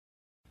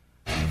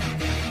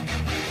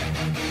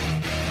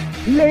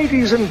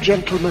ladies and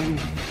gentlemen,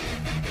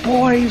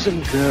 boys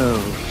and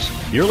girls.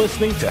 You're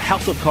listening to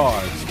House of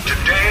Cards.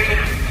 Today,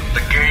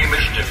 the game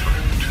is different.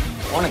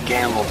 I want to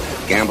gamble.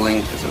 Gambling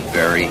is a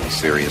very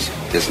serious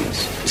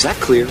business. Is that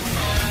clear?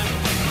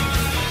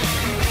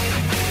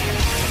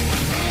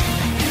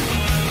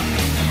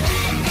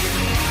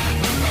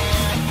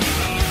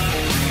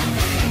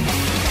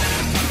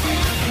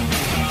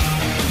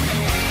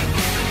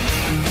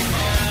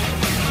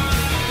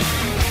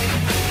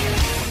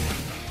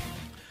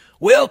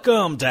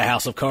 Welcome to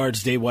House of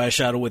Cards. Dave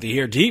Weishaupt with you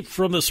here, deep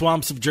from the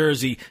swamps of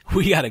Jersey.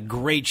 We got a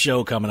great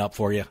show coming up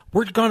for you.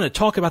 We're going to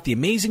talk about the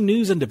amazing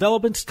news and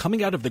developments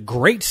coming out of the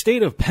great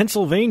state of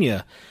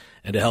Pennsylvania.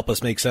 And to help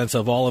us make sense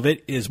of all of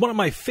it is one of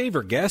my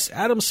favorite guests,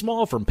 Adam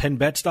Small from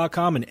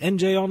PennBets.com and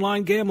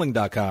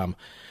NJOnlineGambling.com.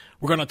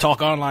 We're going to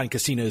talk online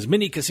casinos,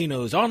 mini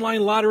casinos,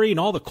 online lottery, and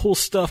all the cool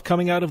stuff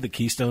coming out of the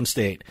Keystone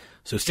State.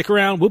 So stick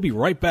around. We'll be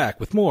right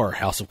back with more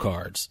House of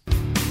Cards.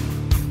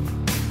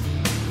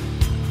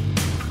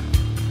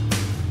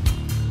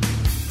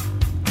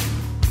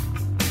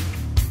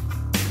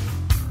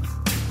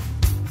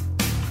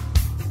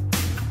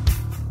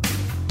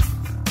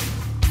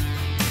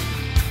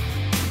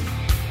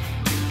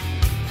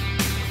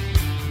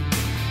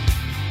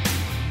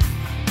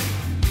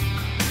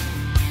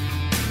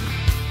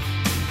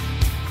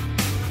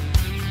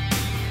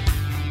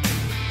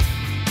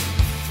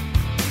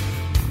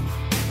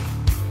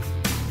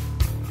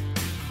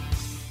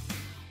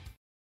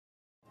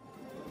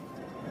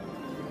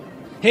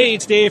 Hey,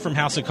 it's Dave from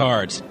House of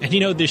Cards, and you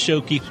know this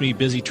show keeps me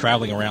busy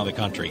traveling around the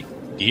country.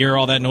 Do you hear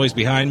all that noise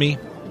behind me?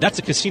 That's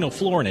a casino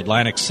floor in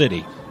Atlantic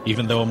City.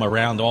 Even though I'm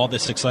around all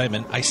this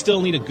excitement, I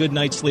still need a good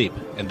night's sleep,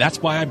 and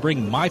that's why I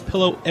bring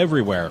MyPillow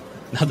everywhere.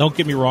 Now, don't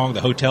get me wrong,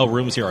 the hotel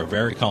rooms here are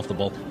very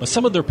comfortable, but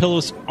some of their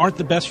pillows aren't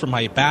the best for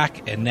my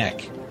back and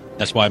neck.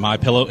 That's why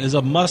MyPillow is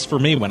a must for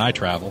me when I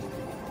travel.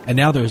 And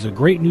now there's a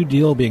great new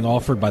deal being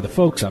offered by the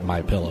folks at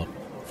MyPillow.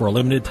 For a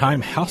limited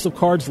time, House of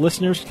Cards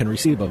listeners can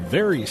receive a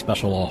very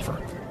special offer.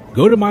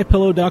 Go to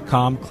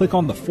MyPillow.com, click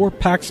on the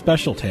 4-Pack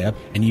Special tab,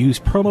 and use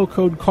promo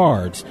code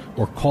CARDS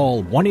or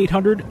call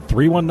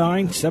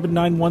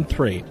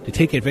 1-800-319-7913 to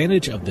take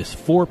advantage of this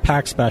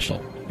 4-Pack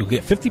Special. You'll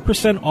get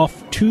 50%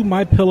 off 2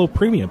 MyPillow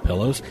Premium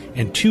pillows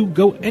and 2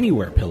 Go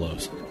Anywhere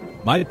pillows.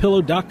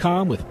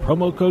 MyPillow.com with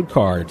promo code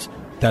CARDS.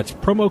 That's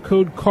promo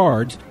code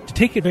CARDS to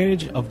take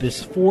advantage of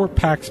this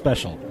 4-Pack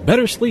Special.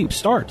 Better sleep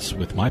starts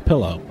with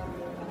MyPillow.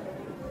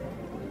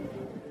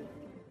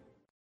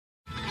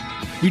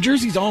 New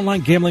Jersey's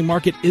online gambling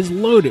market is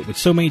loaded with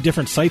so many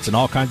different sites and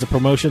all kinds of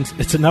promotions,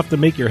 it's enough to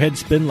make your head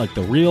spin like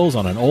the reels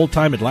on an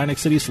old-time Atlantic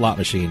City slot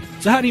machine.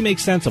 So how do you make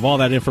sense of all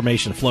that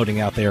information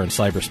floating out there in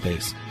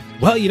cyberspace?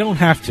 Well, you don't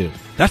have to.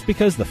 That's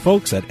because the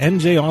folks at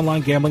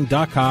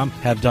NJOnlineGambling.com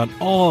have done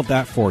all of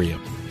that for you.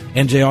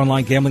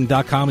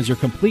 NJOnlineGambling.com is your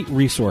complete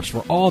resource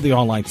for all the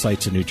online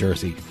sites in New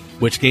Jersey.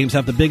 Which games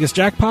have the biggest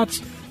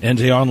jackpots?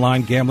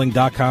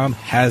 NJOnlineGambling.com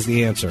has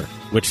the answer.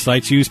 Which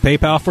sites use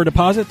PayPal for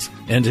deposits?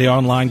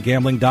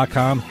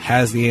 NJOnlineGambling.com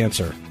has the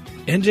answer.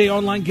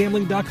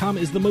 NJOnlineGambling.com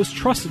is the most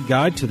trusted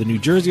guide to the New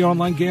Jersey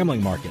online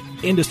gambling market.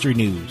 Industry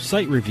news,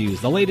 site reviews,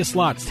 the latest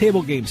slots,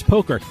 table games,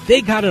 poker,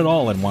 they got it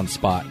all in one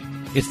spot.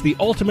 It's the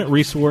ultimate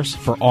resource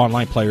for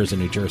online players in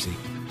New Jersey.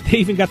 They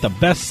even got the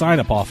best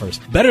sign-up offers,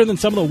 better than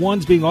some of the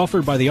ones being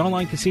offered by the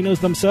online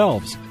casinos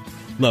themselves.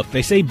 Look,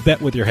 they say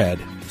bet with your head.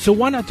 So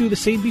why not do the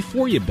same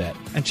before you bet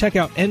and check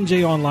out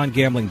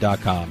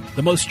NJOnlineGambling.com,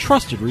 the most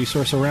trusted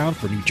resource around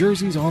for New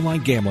Jersey's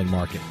online gambling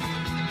market.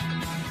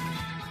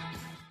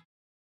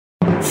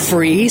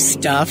 Free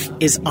stuff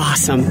is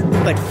awesome,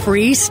 but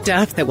free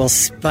stuff that will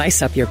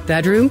spice up your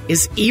bedroom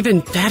is even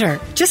better.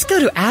 Just go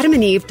to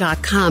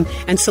adamandeve.com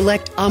and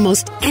select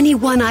almost any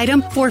one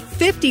item for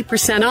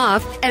 50%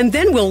 off, and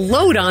then we'll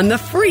load on the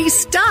free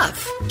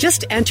stuff.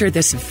 Just enter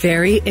this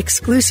very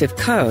exclusive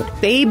code,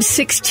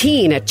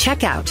 BABE16 at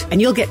checkout,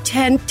 and you'll get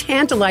 10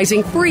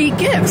 tantalizing free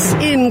gifts,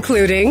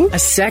 including a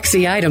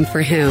sexy item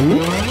for him,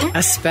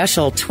 a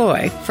special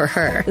toy for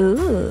her,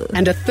 ooh,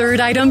 and a third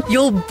item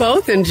you'll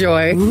both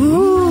enjoy.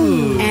 Ooh.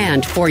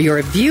 And for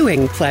your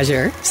viewing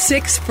pleasure,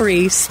 6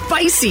 free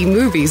spicy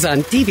movies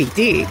on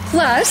DVD,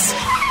 plus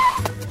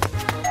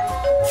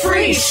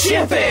free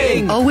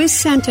shipping! Always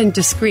sent in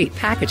discreet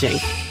packaging.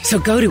 So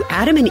go to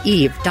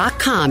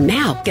adamandeve.com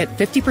now. Get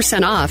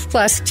 50% off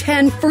plus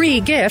 10 free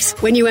gifts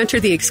when you enter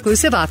the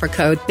exclusive offer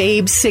code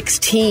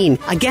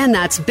BABE16. Again,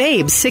 that's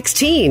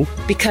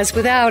BABE16. Because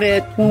without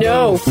it,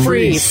 no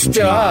free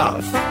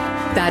stuff.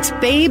 That's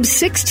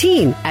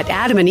BABE16 at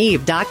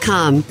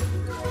adamandeve.com.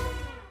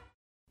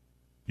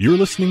 You're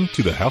listening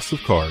to the House of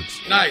Cards.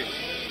 Knife.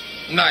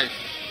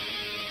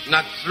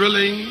 Not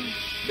thrilling,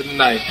 but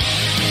knife.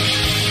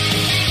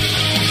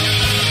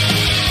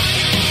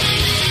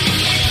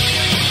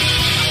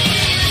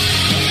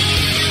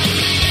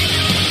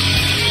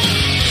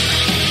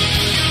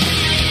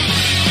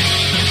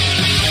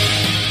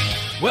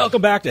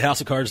 Welcome back to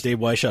House of Cards. Dave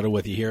Weishaupt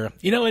with you here.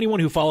 You know,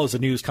 anyone who follows the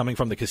news coming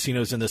from the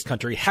casinos in this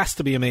country has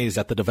to be amazed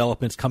at the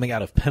developments coming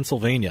out of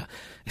Pennsylvania.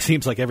 It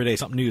seems like every day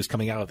something new is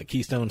coming out of the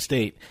Keystone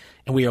State,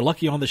 and we are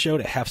lucky on the show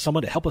to have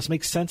someone to help us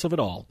make sense of it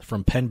all.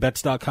 From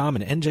PennBets.com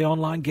and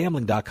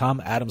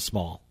NJOnlineGambling.com, Adam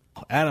Small.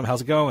 Adam, how's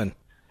it going?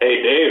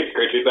 Hey, Dave.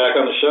 Great to be back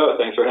on the show.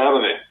 Thanks for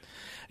having me.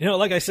 You know,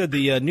 like I said,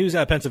 the news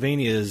out of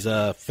Pennsylvania is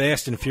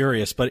fast and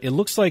furious, but it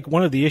looks like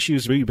one of the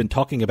issues we've been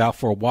talking about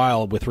for a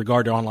while with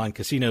regard to online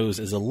casinos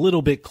is a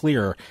little bit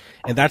clearer,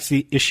 and that's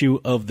the issue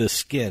of the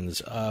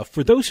skins.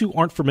 For those who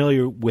aren't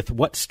familiar with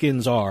what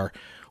skins are,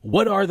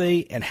 what are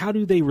they, and how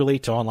do they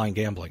relate to online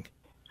gambling?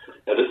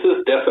 Now, this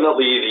is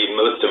definitely the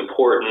most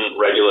important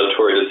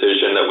regulatory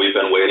decision that we've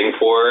been waiting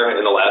for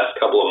in the last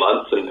couple of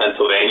months in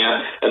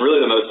Pennsylvania, and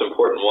really the most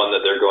important one that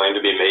they're going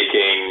to be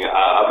making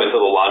up until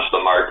the launch of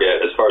the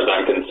market, as far as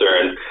I'm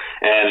concerned.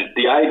 And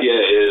the idea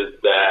is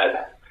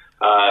that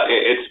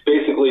it's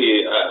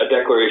basically a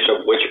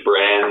declaration of which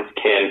brands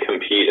can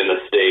compete in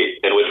the state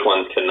and which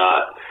ones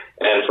cannot.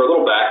 And for a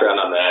little background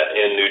on that,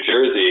 in New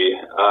Jersey,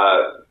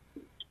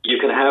 you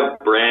can have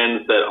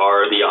brands that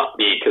are the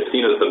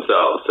casinos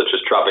themselves, such as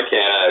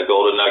Tropicana,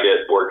 Golden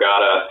Nugget,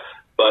 Borgata,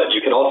 but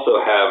you can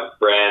also have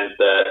brands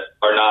that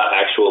are not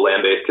actual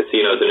land-based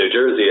casinos in New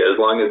Jersey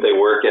as long as they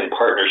work in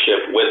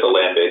partnership with a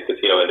land-based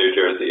casino in New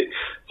Jersey.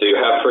 So you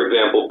have, for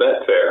example,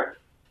 Betfair,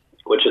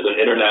 which is an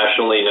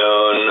internationally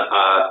known,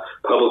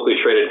 publicly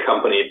traded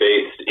company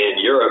based in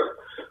Europe,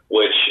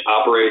 which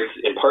operates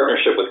in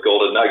partnership with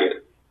Golden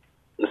Nugget.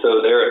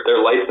 So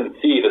their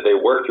licensee that they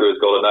work through is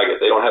Golden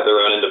Nugget. They don't have their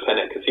own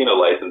independent casino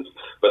license,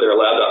 but they're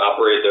allowed to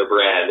operate their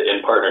brand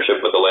in partnership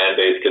with a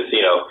land-based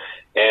casino.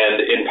 And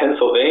in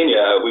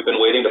Pennsylvania, we've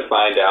been waiting to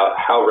find out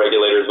how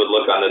regulators would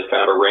look on this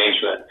kind of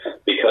arrangement,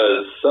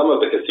 because some of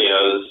the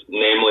casinos,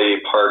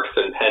 namely Parks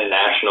and Penn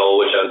National,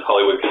 which owns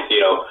Hollywood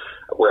Casino,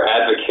 were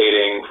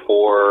advocating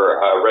for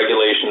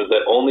regulations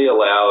that only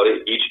allowed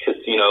each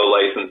casino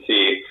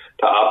licensee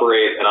to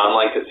operate an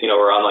online casino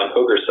or online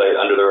poker site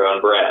under their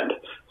own brand.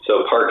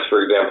 So Parks,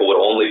 for example,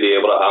 would only be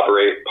able to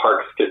operate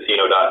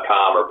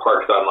parkscasino.com or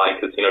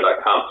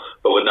parksonlinecasino.com,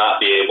 but would not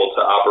be able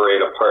to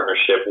operate a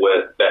partnership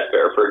with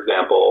Betfair, for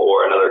example,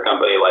 or another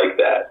company like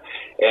that.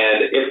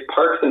 And if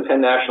Parks and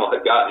Penn National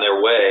had gotten their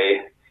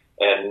way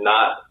and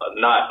not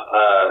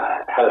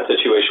had a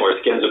situation where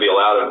skins would be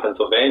allowed in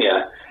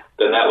Pennsylvania,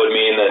 then that would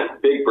mean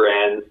that big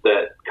brands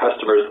that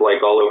customers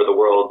like all over the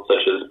world,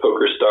 such as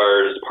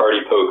PokerStars,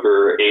 Party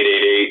Poker,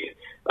 888,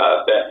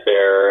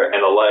 Betfair, and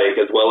the like,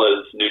 as well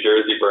as New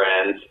Jersey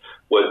brands,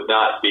 would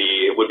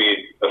be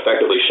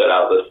effectively shut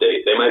out of the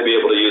state. They might be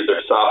able to use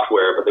their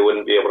software, but they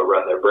wouldn't be able to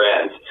run their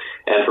brands.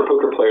 And for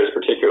poker players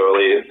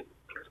particularly,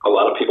 a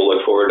lot of people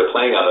look forward to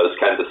playing on those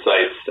kinds of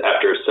sites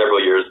after several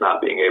years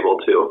not being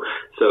able to.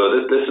 So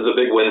this is a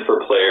big win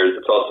for players.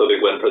 It's also a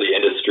big win for the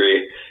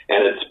industry,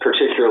 and it's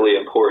particularly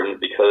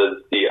important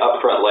because the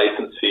upfront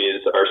license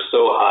fees are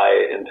so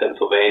high in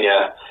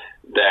Pennsylvania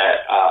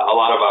that a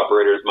lot of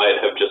operators might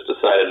have just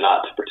decided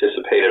not to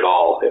participate at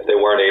all if they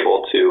weren't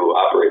able to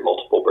operate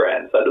multiple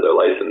brands under their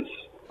license.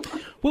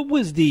 What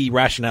was the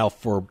rationale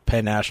for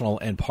Penn National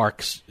and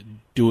Parks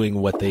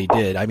doing what they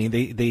did? I mean,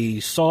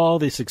 they saw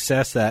the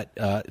success that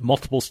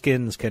multiple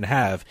skins can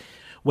have.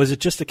 Was it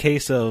just a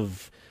case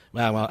of,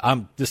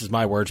 this is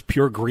my words,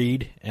 pure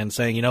greed and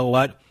saying, you know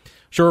what,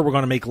 sure, we're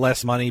going to make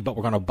less money, but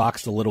we're going to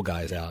box the little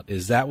guys out?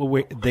 Is that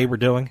what they were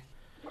doing?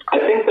 I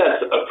think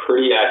that's a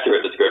pretty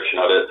accurate description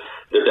of it.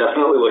 They're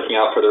definitely looking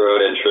out for their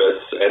own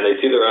interests, and they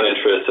see their own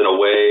interests in a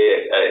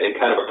way, in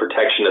kind of a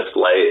protectionist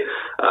light.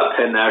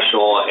 Penn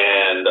National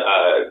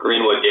and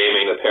Greenwood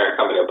Gaming, the parent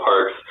company of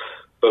Parks,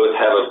 both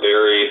have a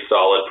very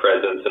solid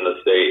presence in the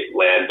state,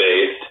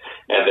 land-based,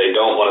 and they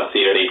don't want to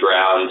cede any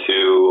ground to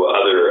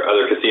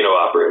other casino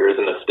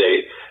operators in the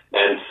state.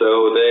 And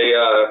so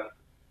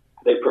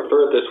they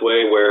prefer it this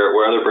way, where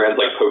other brands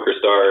like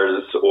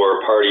PokerStars or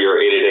Party or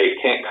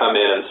 888 can't come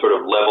in and sort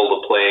of level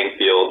the playing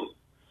field.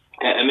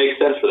 And it makes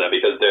sense for them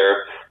because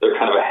they're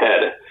kind of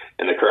ahead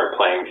in the current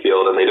playing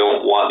field, and they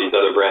don't want these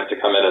other brands to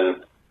come in and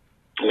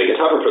make it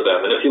tougher for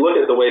them. And if you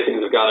look at the way things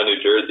have gone in New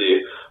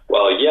Jersey,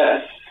 while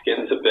yes,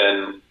 skins have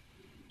been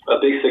a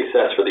big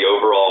success for the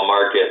overall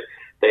market,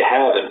 they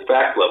have in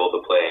fact leveled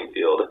the playing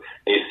field.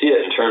 And you see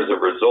it in terms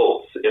of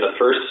results. In the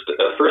first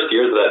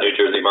years of that New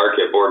Jersey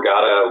market,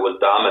 Borgata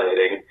was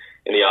dominating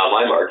in the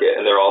online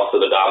market, and they're also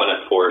the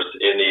dominant force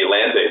in the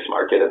land-based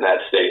market in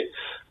that state.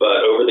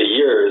 But over the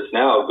years,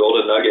 now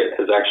Golden Nugget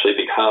has actually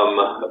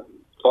become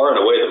far and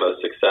away the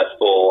most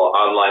successful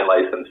online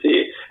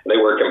licensee. And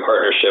they work in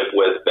partnership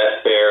with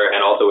Betfair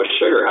and also with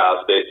Sugar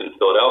House based in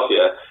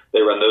Philadelphia. They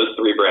run those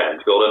three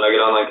brands, Golden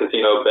Nugget Online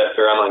Casino,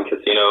 Betfair Online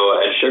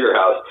Casino, and Sugar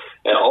House.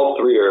 And all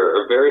three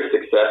are very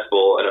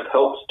successful and have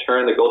helped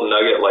turn the Golden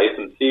Nugget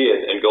licensee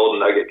and Golden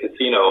Nugget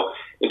Casino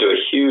into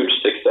a huge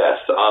success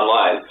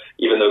online,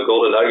 even though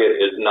Golden Nugget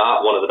is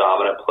not one of the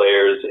dominant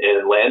players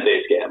in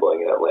land-based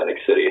gambling in Atlantic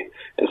City.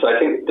 And so I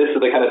think this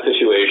is the kind of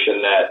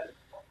situation that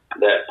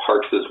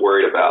Parks is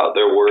worried about.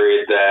 They're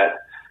worried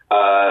that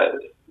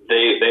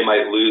they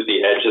might lose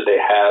the edge that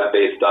they have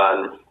based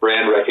on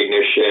brand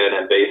recognition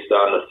and based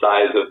on the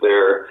size of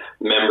their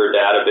member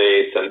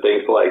database and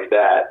things like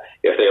that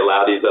if they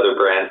allow these other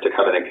brands to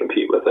come in and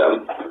compete with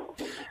them.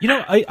 You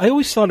know, I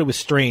always thought it was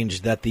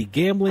strange that the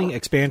gambling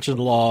expansion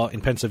law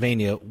in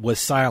Pennsylvania was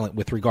silent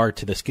with regard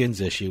to the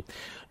skins issue.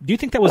 Do you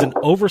think that was an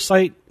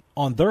oversight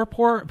on their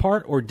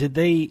part, or did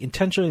they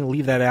intentionally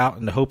leave that out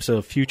in the hopes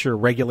of future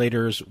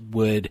regulators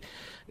would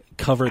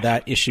cover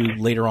that issue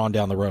later on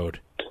down the road?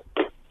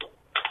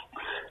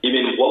 You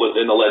mean what was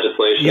in the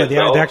legislation? Yeah,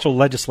 the actual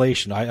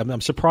legislation.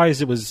 I'm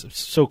surprised it was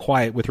so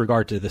quiet with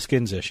regard to the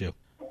skins issue.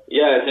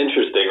 Yeah, it's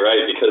interesting,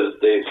 right? Because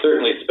they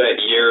certainly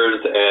spent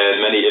years and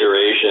many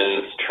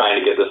iterations trying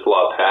to get this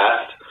law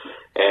passed.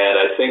 And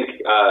I think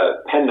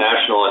Penn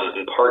National and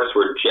Parks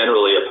were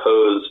generally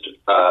opposed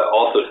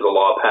also to the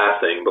law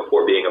passing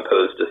before being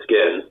opposed to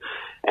skins.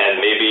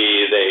 And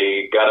maybe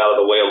they got out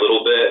of the way a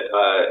little bit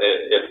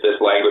if this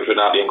language would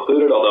not be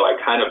included, although I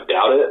kind of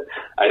doubt it.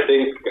 I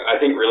think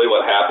really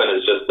what happened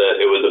is just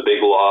that it was a big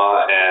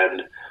law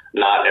and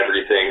not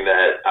everything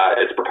that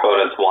its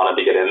proponents wanted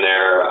to get in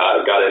there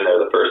got in there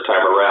the first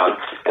time around.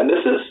 And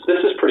this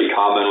is pretty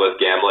common with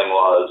gambling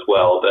law as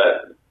well,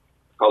 that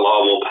a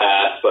law will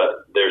pass,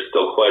 but there's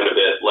still quite a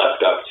bit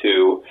left up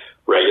to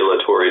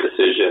regulatory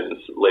decisions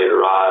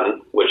later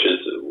on, which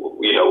is,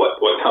 you know,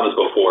 what comes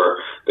before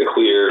the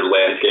clear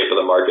landscape of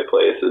the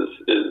marketplace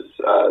is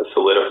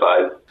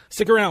solidified.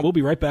 Stick around. We'll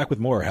be right back with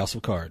more House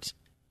of Cards.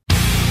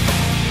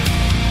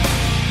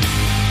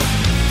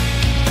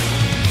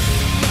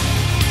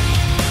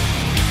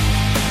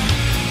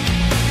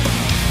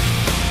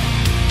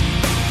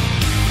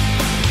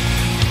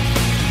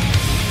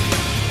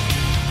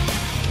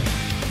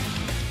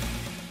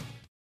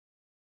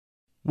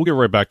 We'll get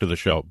right back to the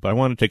show, but I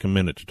want to take a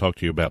minute to talk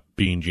to you about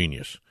Bean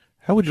Genius.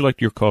 How would you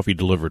like your coffee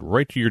delivered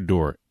right to your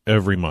door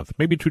every month,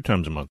 maybe 2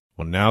 times a month?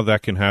 Well, now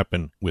that can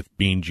happen with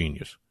Bean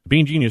Genius.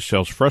 Bean Genius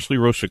sells freshly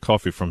roasted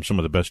coffee from some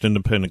of the best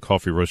independent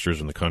coffee roasters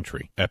in the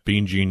country at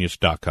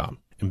BeanGenius.com.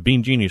 And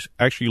Bean Genius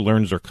actually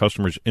learns their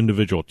customers'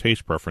 individual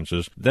taste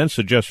preferences, then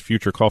suggests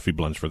future coffee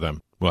blends for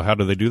them. Well, how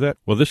do they do that?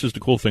 Well, this is the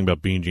cool thing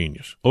about Bean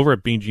Genius. Over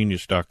at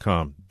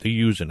BeanGenius.com, they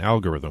use an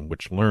algorithm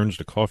which learns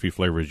the coffee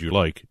flavors you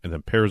like and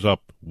then pairs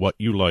up what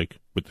you like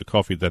with the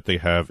coffee that they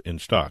have in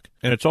stock.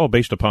 And it's all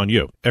based upon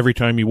you. Every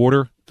time you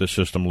order, the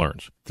system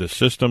learns. The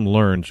system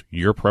learns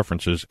your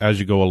preferences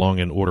as you go along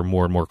and order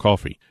more and more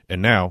coffee.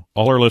 And now,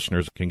 all our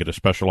listeners can get a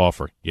special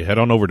offer. You head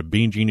on over to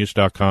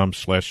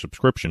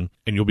BeanGenius.com/subscription,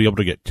 and you'll be able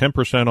to get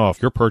 10%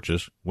 off your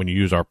purchase when you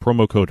use our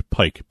promo code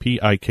PIKE,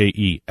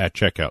 P-I-K-E, at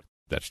checkout.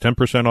 That's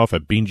 10% off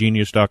at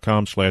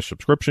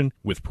BeanGenius.com/subscription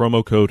with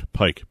promo code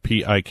PIKE,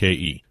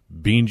 P-I-K-E.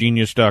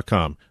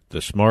 BeanGenius.com,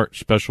 the smart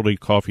specialty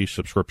coffee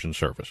subscription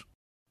service.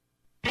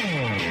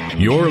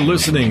 You're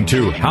listening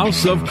to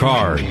House of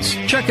Cards.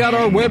 Check out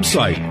our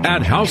website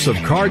at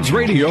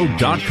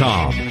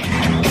houseofcardsradio.com.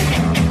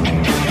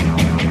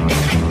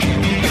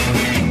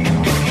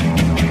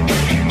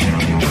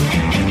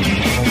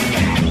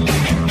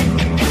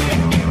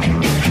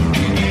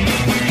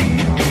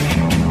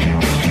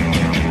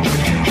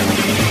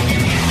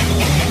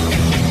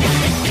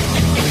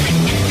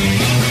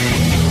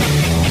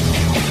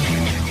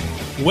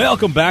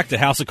 Welcome back to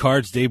House of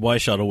Cards. Dave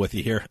Weishuttle with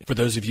you here. For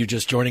those of you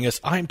just joining us,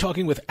 I'm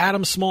talking with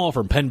Adam Small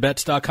from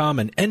PennBets.com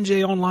and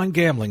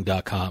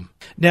NJOnlineGambling.com.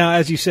 Now,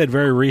 as you said,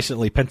 very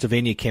recently,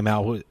 Pennsylvania came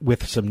out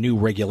with some new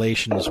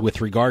regulations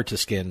with regard to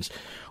skins.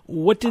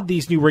 What did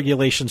these new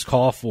regulations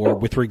call for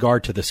with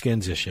regard to the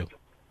skins issue?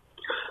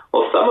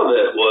 Well, some of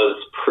it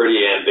was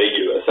pretty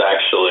ambiguous,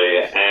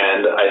 actually,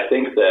 and I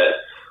think that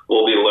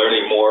we'll be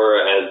learning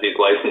more as these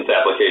license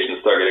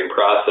applications start getting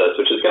processed,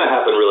 which is going to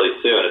happen really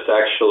soon. It's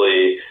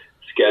actually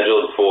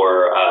scheduled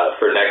for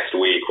next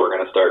week. We're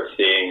going to start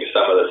seeing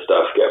some of this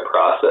stuff get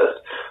processed.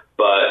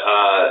 But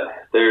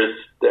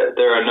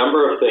there are a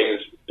number of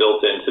things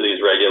built into these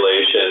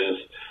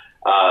regulations.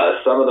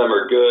 Some of them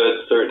are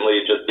good.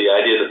 Certainly just the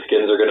idea that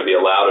skins are going to be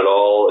allowed at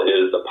all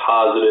is a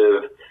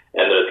positive,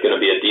 and that it's going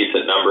to be a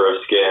decent number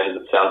of skins.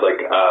 It sounds like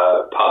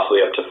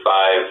possibly up to 5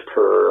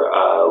 per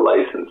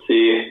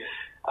licensee.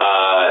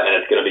 And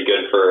it's going to be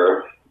good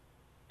for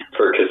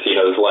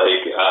casinos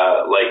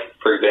like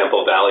for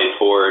example Valley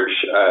Forge.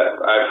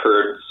 I've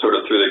heard sort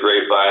of through the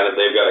grapevine that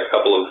they've got a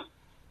couple of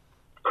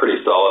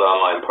pretty solid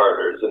online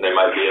partners, and they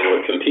might be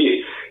able to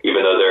compete,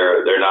 even though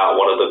they're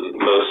not one of the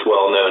most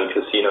well-known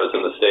casinos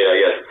in the state, I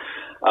guess.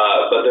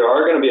 But there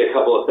are going to be a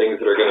couple of things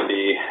that are going to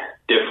be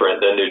different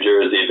than New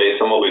Jersey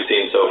based on what we've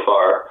seen so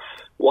far.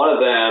 One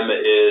of them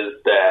is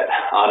that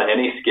on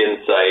any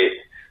skin site,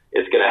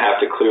 it's going to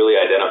have to clearly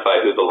identify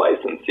who the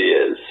licensee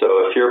is.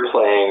 So if you're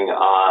playing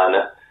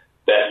on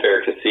Betfair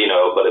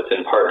Casino, but it's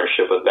in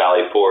partnership with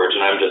Valley Forge,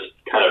 and I'm just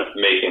kind of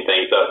making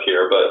things up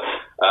here, but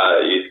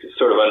you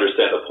sort of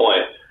understand the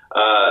point.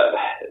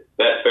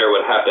 Betfair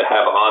would have to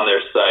have on their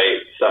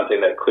site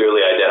something that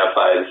clearly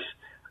identifies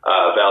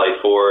Valley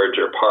Forge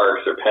or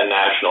Parks or Penn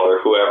National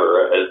or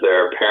whoever as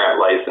their parent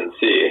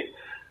licensee.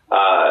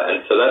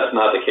 And so that's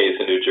not the case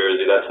in New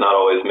Jersey. That's not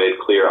always made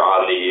clear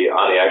on the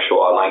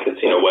actual online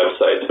casino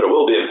websites, but it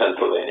will be in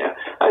Pennsylvania.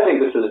 I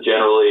think this is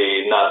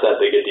generally not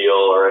that big a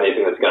deal or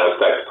anything that's going to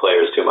affect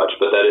players too much,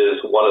 but that is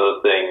one of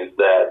the things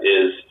that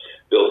is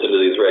built into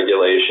these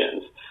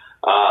regulations.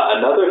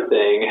 Another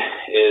thing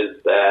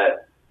is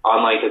that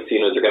online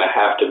casinos are going to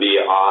have to be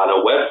on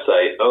a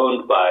website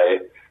owned by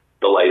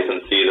the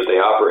licensee that they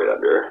operate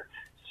under.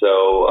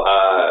 So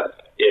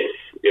if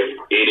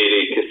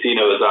 888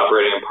 Casino is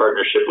operating in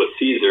partnership with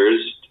Caesars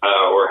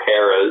or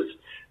Harrah's,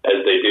 as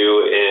they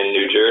do in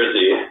New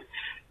Jersey,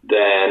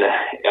 then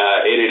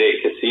 888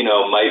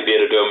 Casino might be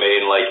at a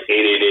domain like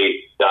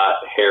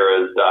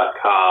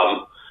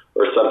 888.harrahs.com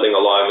or something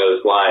along those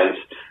lines.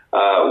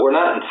 We're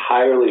not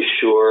entirely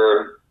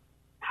sure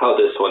how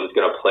this one's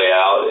going to play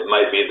out. It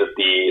might be that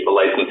the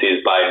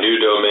licensees buy new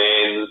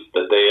domains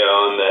that they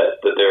own that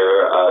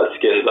their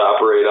skins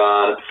operate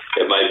on.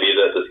 It might be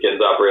that the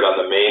skins operate on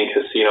the main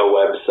casino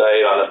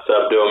website on a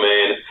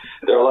subdomain.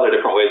 There are a lot of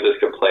different ways this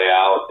could play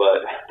out,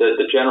 but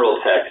the general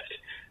text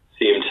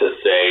seemed to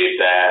say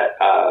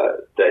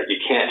that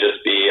you can't just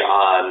be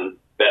on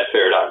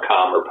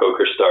betfair.com or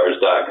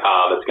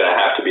pokerstars.com. It's going to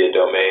have to be a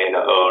domain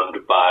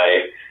owned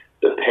by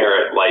the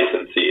parent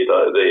licensee,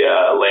 the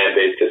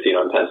land-based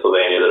casino in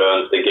Pennsylvania that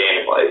owns the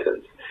gaming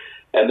license.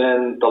 And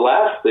then the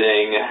last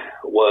thing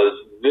was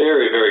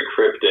very, very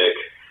cryptic,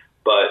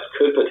 but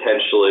could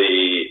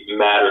potentially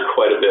matter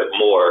quite a bit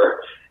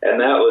more.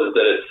 And that was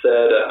that it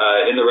said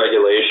in the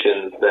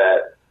regulations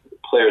that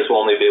players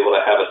will only be able to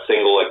have a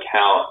single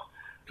account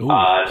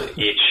on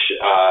each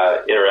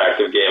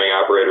interactive gaming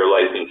operator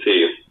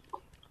licensee.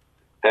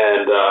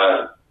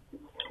 And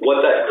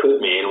what that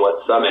could mean,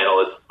 what some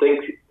analysts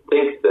think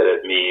that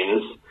it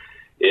means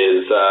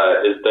is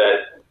that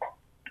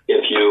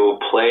if you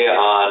play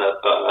on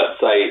a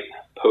site,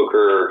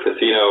 poker,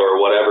 casino, or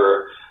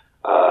whatever,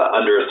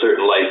 under a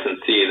certain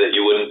licensee, that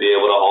you wouldn't be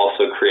able to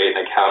also create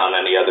an account on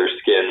any other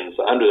skins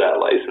under that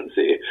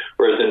licensee.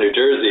 Whereas in New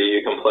Jersey,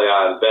 you can play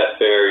on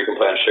Betfair, you can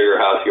play on Sugar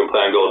House, you can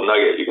play on Golden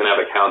Nugget, you can have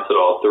accounts at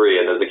all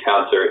three, and those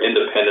accounts are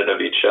independent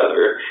of each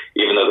other,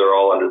 even though they're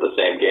all under the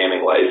same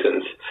gaming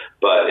license.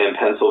 But in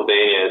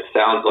Pennsylvania, it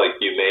sounds like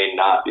you may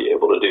not be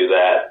able to do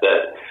that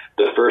the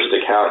first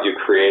account you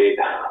create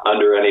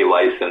under any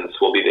license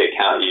will be the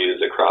account you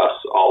use across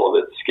all of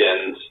its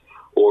skins,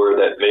 or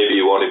that maybe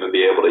you won't even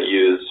be able to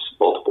use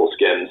multiple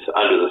skins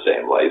under the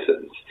same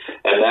license.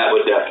 And that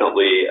would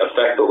definitely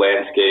affect the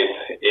landscape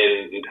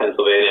in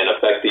Pennsylvania and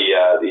affect the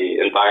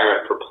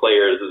environment for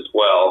players as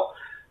well,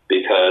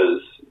 because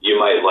you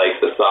might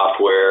like the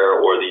software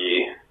or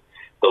the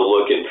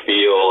look and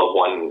feel of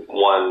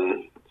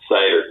one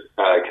site or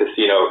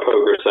casino or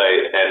poker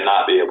site and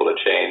not be able to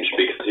change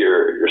because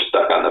you're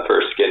stuck on the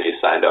first skin you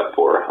signed up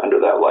for under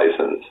that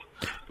license.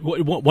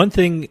 One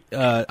thing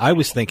I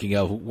was thinking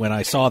of when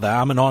I saw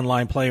that, I'm an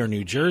online player in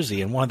New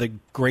Jersey, and one of the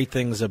great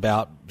things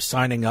about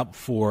signing up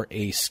for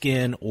a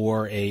skin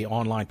or a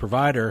online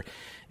provider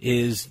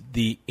is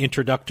the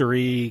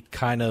introductory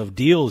kind of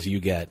deals you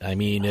get. I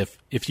mean,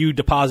 if you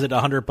deposit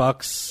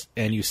 $100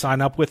 and you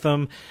sign up with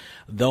them,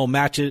 they'll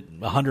match it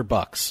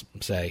 $100,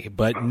 say.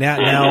 But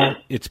now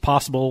it's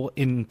possible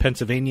in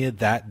Pennsylvania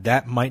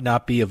that might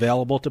not be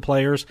available to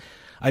players.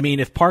 I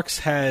mean, if Parks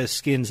has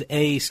skins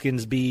A,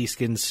 skins B,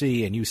 skins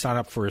C, and you sign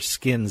up for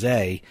skins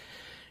A,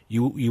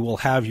 you will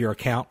have your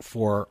account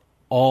for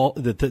all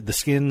the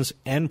skins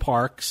and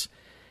Parks,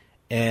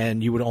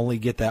 and you would only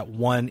get that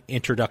one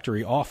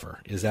introductory offer.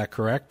 Is that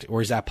correct,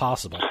 or is that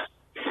possible?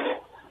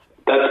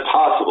 That's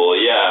possible,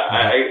 yeah.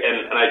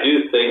 And I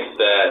do think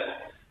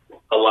that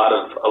a lot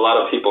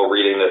of people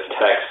reading this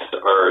text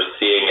are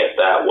seeing it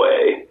that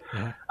way.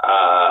 Yeah.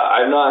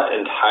 I'm not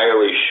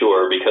entirely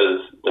sure because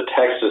the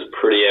text is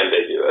pretty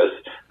ambiguous.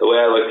 The way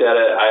I looked at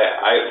it,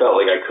 I felt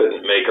like I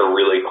couldn't make a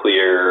really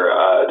clear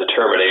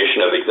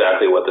determination of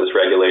exactly what this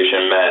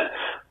regulation meant.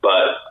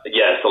 But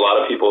yes, a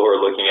lot of people who are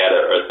looking at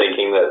it are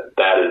thinking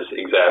that is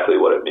exactly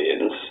what it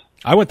means.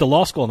 I went to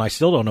law school and I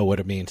still don't know what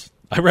it means.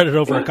 I read it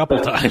over a couple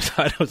of times.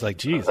 I was like,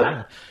 geez.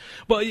 Well,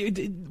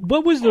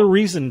 what was the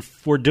reason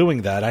for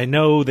doing that? I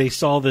know they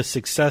saw the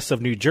success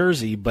of New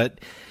Jersey, but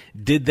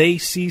did they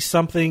see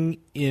something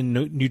in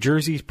New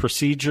Jersey's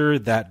procedure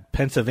that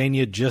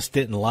Pennsylvania just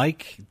didn't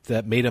like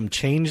that made them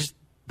change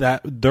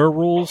their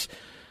rules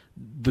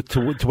to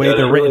the way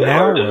they're written now?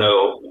 Hard to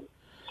know.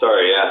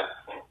 Sorry, yeah.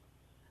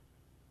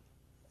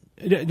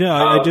 No,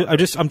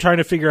 I'm trying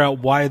to figure out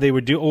why they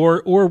would do,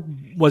 or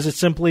was it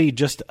simply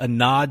just a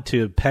nod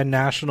to Penn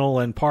National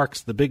and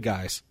Parks, the big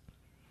guys?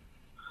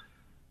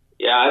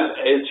 Yeah,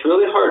 it's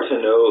really hard to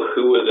know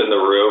who was in the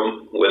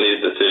room when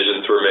these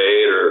decisions were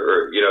made,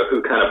 or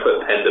who kind of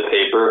put pen to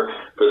paper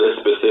for this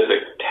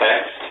specific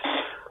text.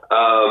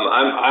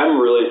 I'm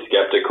really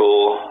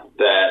skeptical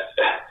that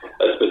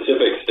a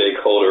specific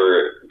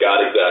stakeholder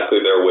got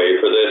exactly their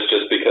way for this,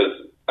 just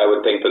because I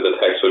would think that the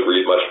text would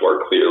read much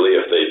more clearly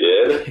if they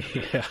did.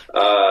 Yeah.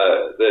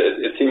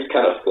 It seems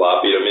kind of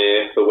sloppy to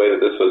me, the way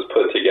that this was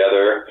put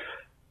together.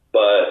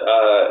 But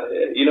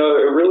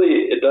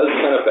it does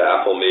kind of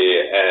baffle me,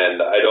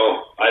 and I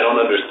don't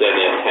understand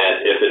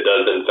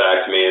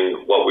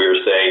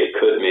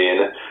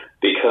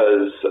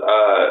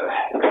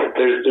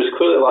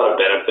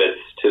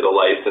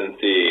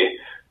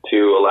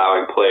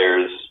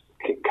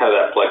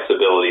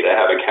to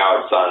have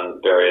accounts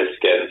on various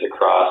skins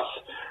across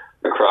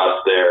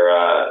their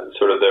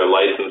sort of their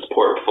license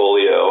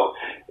portfolio.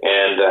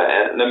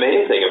 And the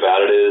main thing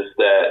about it is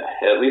that,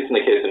 at least in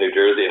the case of New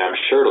Jersey, and I'm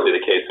sure it'll be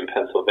the case in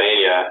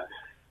Pennsylvania,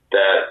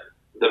 that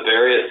the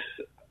various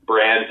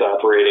brands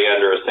operating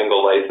under a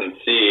single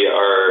licensee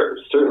are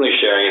certainly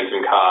sharing in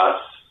some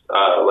costs,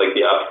 like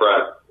the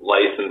upfront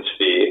license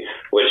fee,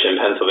 which in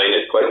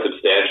Pennsylvania is quite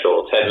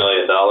substantial, $10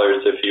 million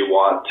if you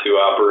want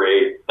to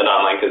operate an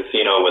online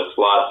casino with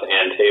slots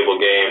and table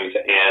games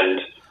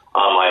and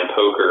online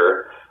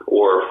poker,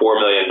 or $4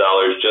 million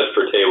just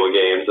for table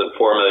games and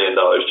 $4 million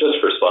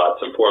just for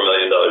slots and $4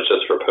 million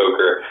just for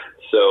poker.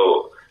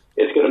 So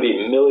it's going to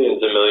be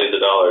millions and millions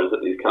of dollars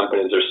that these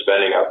companies are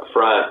spending up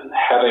front.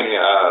 Having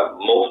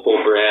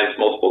multiple brands,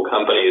 multiple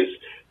companies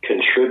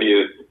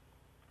contribute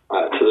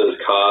to those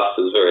costs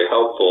is very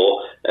helpful.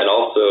 And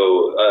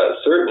also,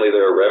 certainly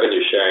there are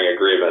revenue sharing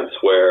agreements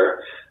where,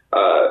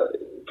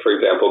 for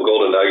example,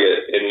 Golden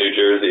Nugget in New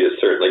Jersey is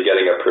certainly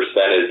getting a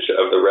percentage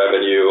of the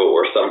revenue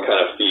or some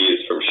kind of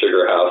fees from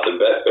Sugar House and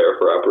Betfair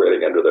for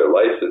operating under their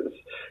license.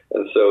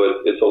 And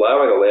so it's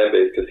allowing a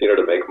land-based casino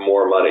to make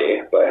more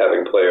money by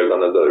having players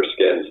on those other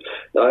skins.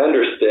 Now, I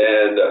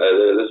understand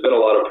there's been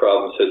a lot of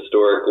problems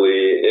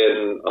historically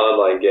in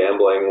online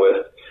gambling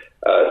with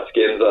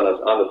skins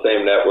on the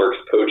same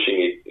networks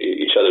poaching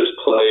each other's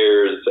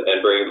players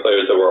and bringing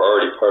players that were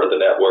already part of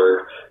the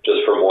network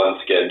just from one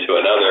skin to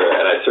another.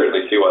 And I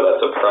certainly see why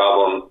that's a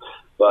problem.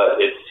 But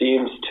it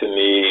seems to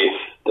me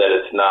that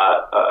it's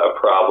not a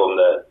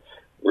problem that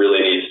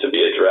really needs to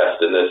be addressed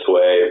in this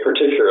way,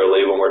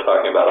 particularly when we're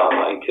talking about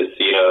online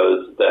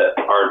casinos that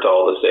aren't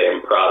all the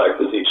same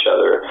product as each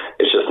other.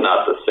 It's just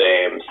not the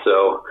same.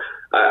 So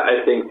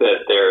I think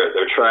that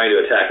they're trying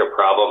to attack a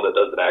problem that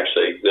doesn't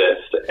actually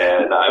exist,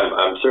 and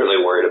I'm certainly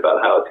worried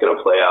about how it's going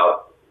to play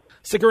out.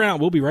 Stick around.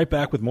 We'll be right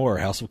back with more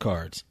House of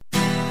Cards.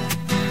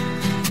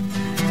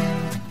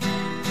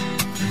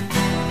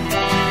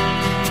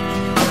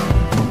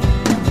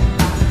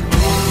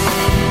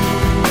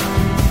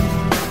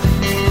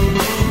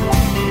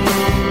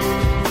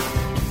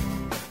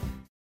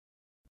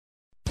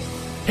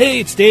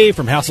 Hey, it's Dave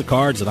from House of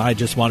Cards, and I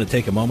just want to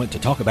take a moment to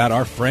talk about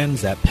our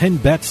friends at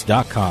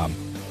PennBets.com.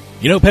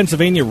 You know,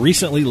 Pennsylvania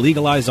recently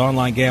legalized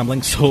online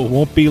gambling, so it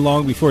won't be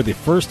long before the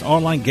first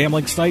online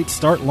gambling sites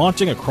start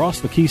launching across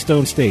the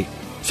Keystone State.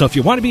 So if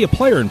you want to be a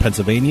player in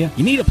Pennsylvania,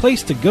 you need a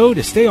place to go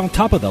to stay on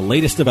top of the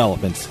latest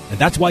developments, and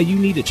that's why you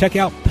need to check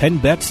out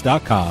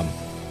PennBets.com.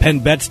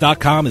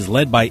 PennBets.com is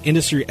led by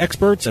industry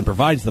experts and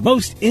provides the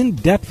most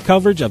in-depth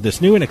coverage of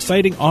this new and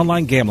exciting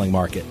online gambling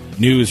market.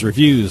 News,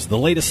 reviews, the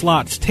latest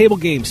slots, table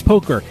games,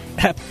 poker.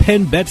 At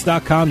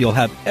PennBets.com, you'll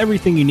have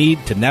everything you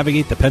need to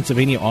navigate the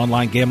Pennsylvania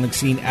online gambling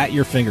scene at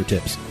your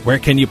fingertips. Where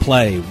can you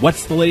play?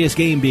 What's the latest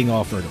game being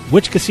offered?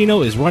 Which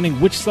casino is running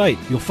which site?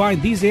 You'll find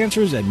these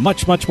answers and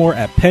much, much more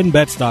at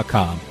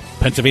PennBets.com.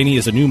 Pennsylvania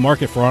is a new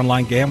market for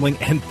online gambling,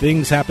 and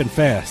things happen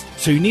fast.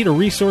 So you need a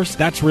resource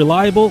that's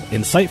reliable,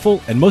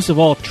 insightful, and most of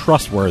all,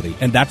 trustworthy.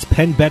 And that's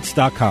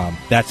PennBets.com.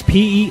 That's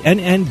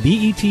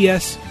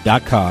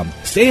PennBets.com.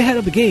 Stay ahead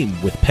of the game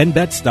with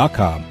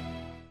PennBets.com.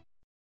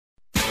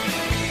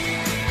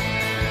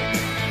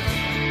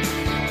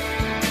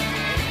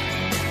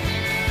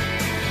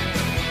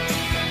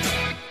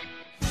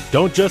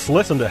 Don't just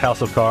listen to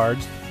House of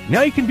Cards.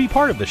 Now you can be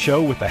part of the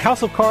show with the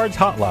House of Cards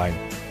hotline.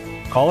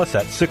 Call us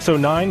at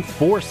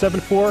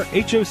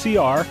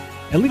 609-474-HOCR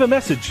and leave a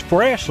message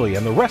for Ashley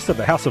and the rest of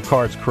the House of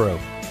Cards crew.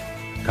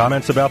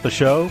 Comments about the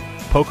show,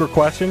 poker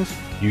questions,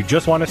 you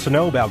just want us to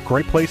know about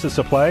great places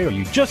to play, or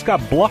you just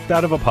got bluffed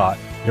out of a pot.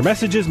 Your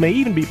messages may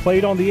even be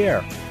played on the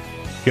air.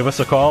 Give us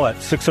a call at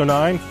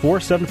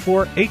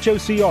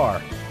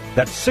 609-474-HOCR.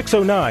 That's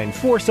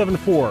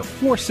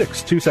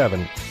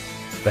 609-474-4627.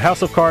 The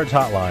House of Cards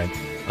hotline,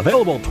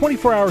 available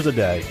 24 hours a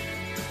day.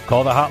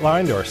 Call the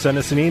hotline or send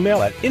us an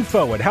email at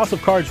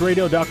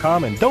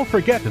info@houseofcardsradio.com, and don't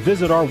forget to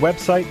visit our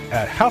website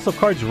at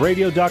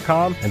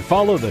houseofcardsradio.com and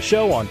follow the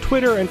show on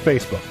Twitter and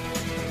Facebook.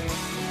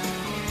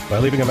 By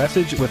leaving a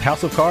message with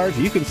House of Cards,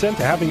 you consent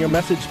to having your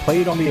message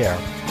played on the air.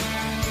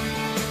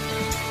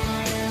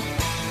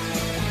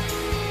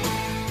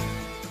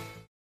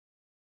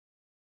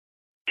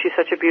 She's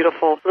such a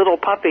beautiful little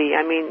puppy.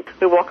 I mean,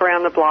 we walk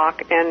around the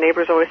block, and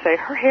neighbors always say,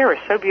 her hair is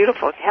so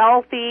beautiful.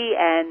 Healthy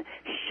and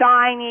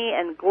shiny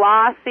and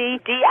glossy.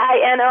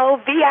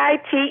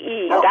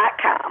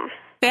 DINOVITE.com.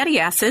 Fatty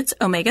acids,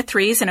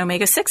 omega-3s, and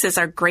omega-6s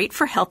are great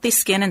for healthy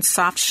skin and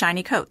soft,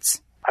 shiny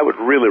coats. I would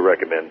really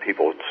recommend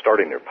people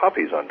starting their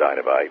puppies on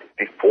Dinovite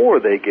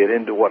before they get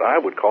into what I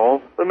would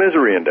call the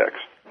misery index.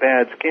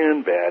 Bad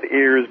skin, bad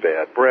ears,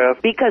 bad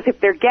breath. Because if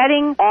they're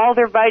getting all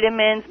their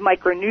vitamins,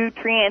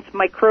 micronutrients,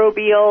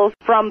 microbials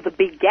from the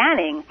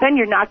beginning, then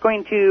you're not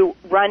going to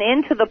run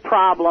into the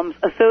problems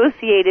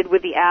associated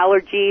with the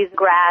allergies,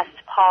 grass,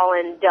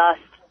 pollen,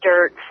 dust,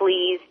 dirt,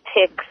 fleas,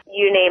 ticks,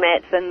 you name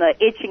it, and the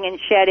itching and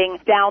shedding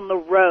down the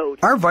road.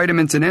 Our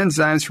vitamins and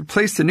enzymes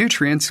replace the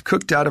nutrients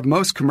cooked out of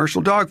most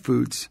commercial dog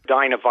foods.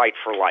 Dynavite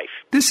for life.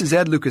 This is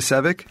Ed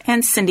Lukasevic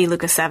And Cindy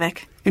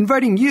Lukasevic.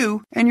 inviting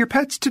you and your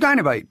pets to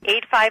Dynavite.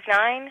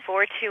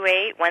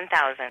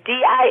 859-428-1000.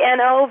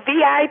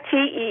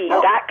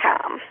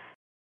 DINOVITE.com.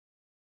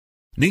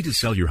 Need to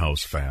sell your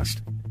house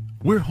fast?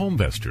 We're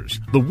Homevestors,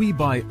 the We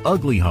Buy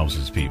Ugly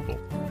Houses people.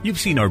 You've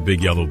seen our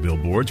big yellow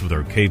billboards with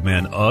our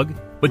caveman UGG,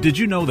 but did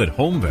you know that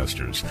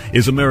Homevestors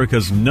is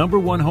America's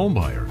 #1 home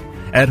buyer?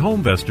 At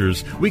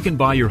Homevestors, we can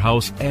buy your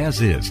house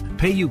as is,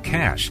 pay you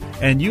cash,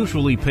 and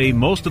usually pay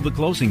most of the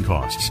closing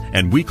costs,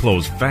 and we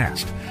close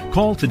fast.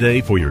 Call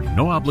today for your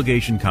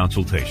no-obligation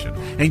consultation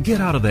and get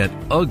out of that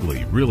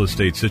ugly real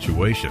estate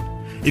situation.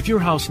 If your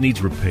house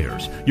needs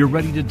repairs, you're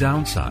ready to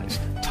downsize,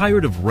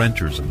 tired of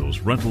renters and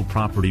those rental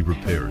property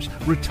repairs,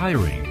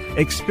 retiring,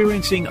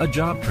 experiencing a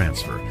job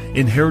transfer,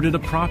 inherited a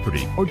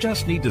property, or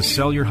just need to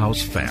sell your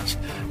house fast,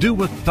 do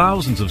what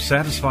thousands of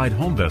satisfied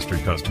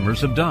Homevestor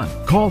customers have done.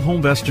 Call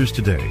Homevestors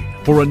today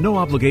for a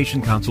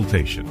no-obligation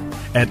consultation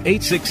at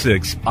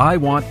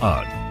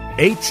 866-I-WANT-UGG.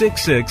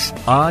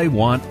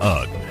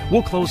 866-I-WANT-UGG.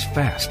 We'll close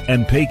fast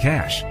and pay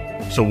cash.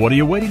 So what are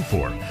you waiting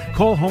for?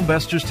 Call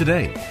Homevestors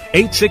today.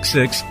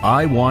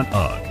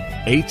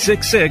 866-I-WANT-UGG.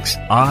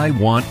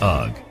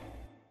 866-I-WANT-UGG.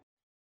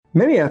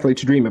 Many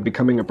athletes dream of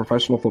becoming a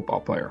professional football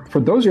player. For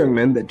those young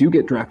men that do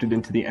get drafted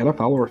into the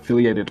NFL or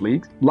affiliated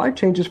leagues, life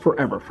changes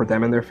forever for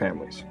them and their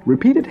families.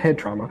 Repeated head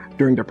trauma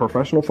during their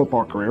professional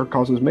football career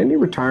causes many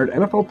retired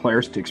NFL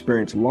players to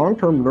experience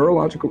long-term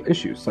neurological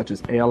issues such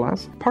as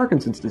ALS,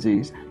 Parkinson's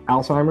disease,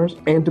 Alzheimer's,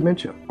 and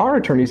dementia. Our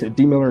attorneys at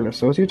D. Miller &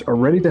 Associates are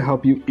ready to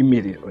help you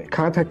immediately.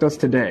 Contact us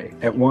today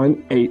at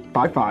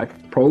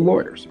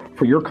 1-855-PRO-LAWYERS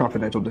for your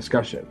confidential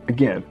discussion.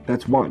 Again,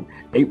 that's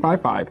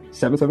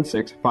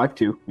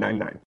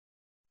 1-855-776-5299.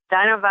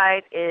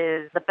 Dynavite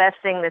is the best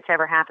thing that's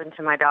ever happened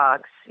to my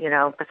dogs,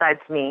 besides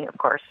me, of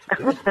course.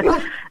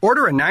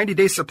 Order a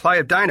 90-day supply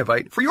of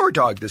Dynavite for your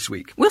dog this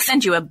week. We'll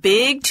send you a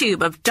big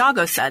tube of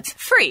Doggo Suds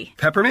free.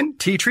 Peppermint,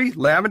 tea tree,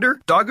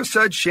 lavender, Doggo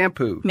Suds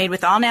shampoo. Made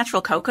with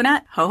all-natural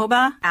coconut,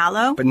 jojoba,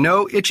 aloe. But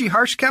no itchy,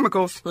 harsh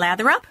chemicals.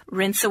 Lather up,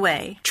 rinse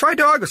away. Try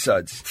Doggo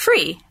Suds.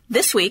 Free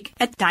this week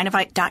at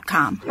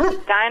Dynavite.com.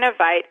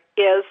 Dynavite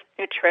is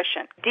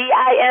nutrition.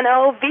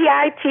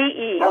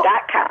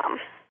 DINOVITE.com.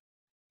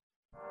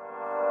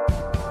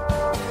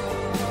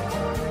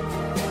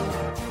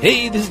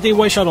 Hey, this is Dave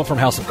Weishuttle from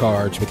House of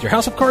Cards with your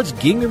House of Cards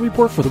gaming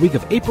report for the week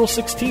of April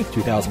 16th,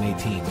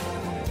 2018.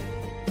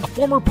 A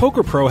former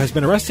poker pro has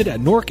been arrested at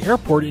Newark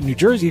Airport in New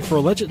Jersey for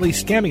allegedly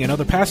scamming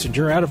another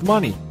passenger out of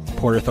money.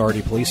 Port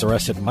Authority police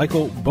arrested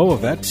Michael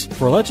Boavets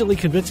for allegedly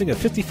convincing a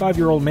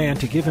 55-year-old man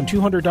to give him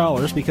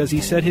 $200 because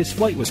he said his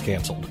flight was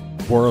canceled.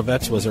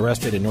 Boavets was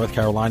arrested in North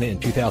Carolina in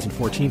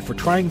 2014 for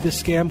trying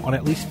this scam on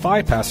at least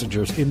 5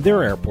 passengers in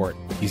their airport.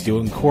 He's due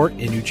in court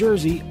in New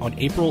Jersey on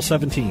April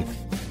 17th.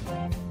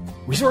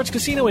 Resorts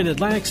Casino in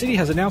Atlantic City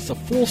has announced a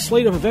full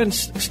slate of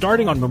events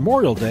starting on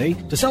Memorial Day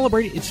to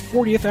celebrate its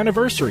 40th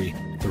anniversary.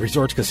 The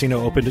Resorts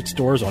Casino opened its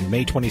doors on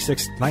May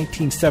 26,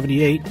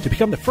 1978 to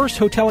become the first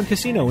hotel and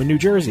casino in New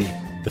Jersey.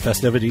 The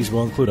festivities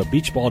will include a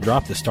beach ball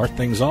drop to start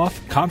things off,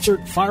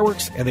 concert,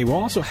 fireworks, and they will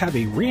also have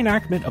a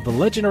reenactment of the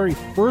legendary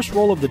first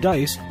roll of the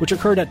dice, which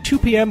occurred at 2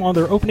 p.m. on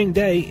their opening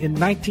day in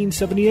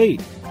 1978.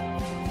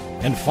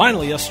 And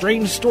finally, a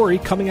strange story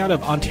coming out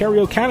of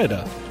Ontario,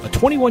 Canada. A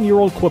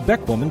 21-year-old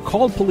Quebec woman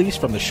called police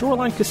from the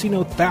Shoreline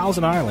Casino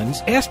Thousand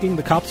Islands asking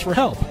the cops for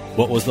help.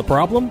 What was the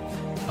problem?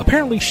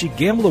 Apparently, she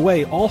gambled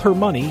away all her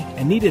money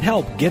and needed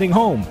help getting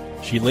home.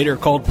 She later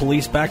called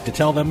police back to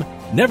tell them,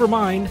 never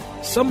mind,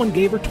 someone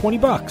gave her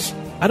 $20.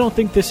 I don't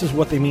think this is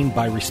what they mean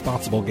by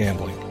responsible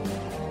gambling.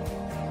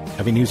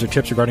 Having news or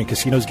tips regarding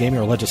casinos, gaming,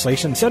 or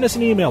legislation, send us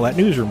an email at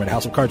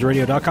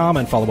newsroom@houseofcardsradio.com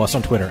and follow us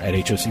on Twitter at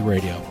HOC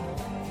Radio.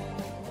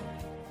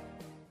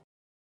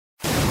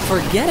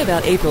 Forget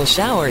about April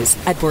showers.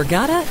 At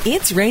Borgata,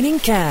 it's raining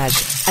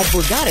cash. At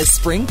Borgata's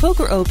Spring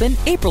Poker Open,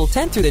 April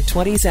 10th through the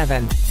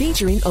 27th,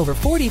 featuring over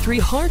 43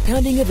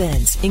 heart-pounding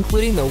events,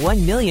 including the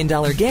 $1 million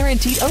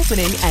guaranteed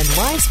opening and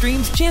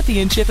live-streamed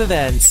championship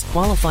events.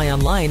 Qualify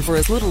online for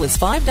as little as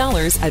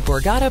 $5 at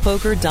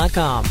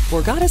BorgataPoker.com.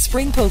 Borgata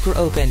Spring Poker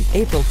Open,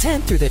 April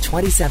 10th through the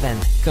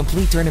 27th.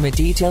 Complete tournament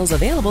details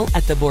available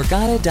at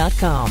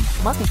theborgata.com.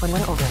 Must be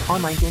 21 or older.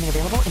 Online gaming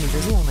available in New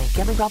Jersey only.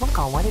 Gambling problem?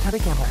 Call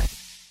 1-800-GAMBLER.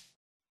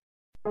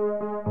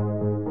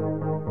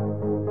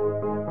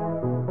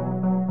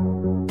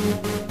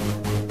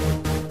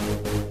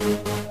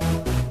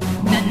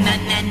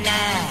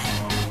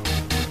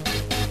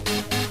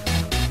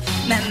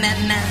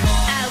 I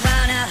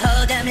wanna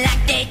hold them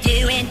like they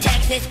do in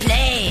Texas,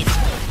 please. A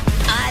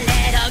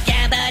little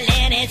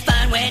gambling is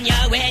fun when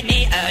you're with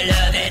me, I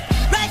love it.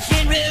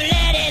 Russian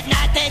roulette is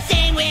not the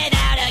same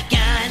without a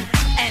gun.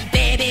 And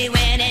baby,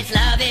 when it's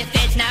love, if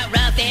it's not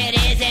rough, it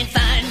isn't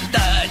fun.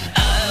 But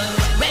oh,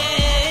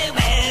 well,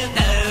 well,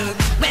 oh,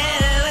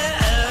 well,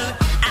 oh,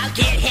 I'll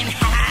get him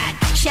hot,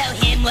 show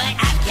him what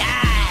I've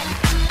got.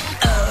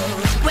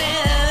 Oh,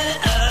 well,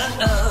 oh.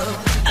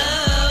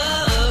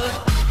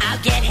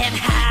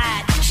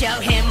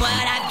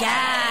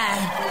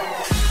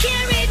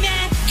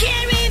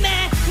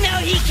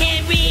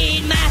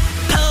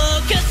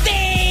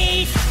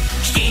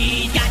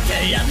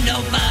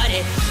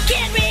 it.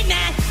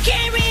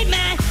 Can't read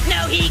my,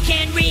 no, he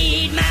can't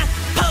read my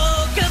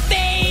poker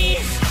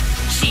face.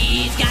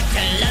 She's got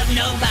to love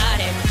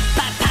nobody.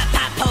 Pop, pop,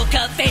 pop,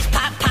 poker face,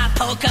 pop, pop,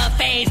 poker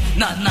face.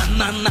 Ma, ma,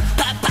 ma, ma,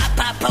 pop, pop,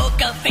 pop,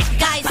 poker face.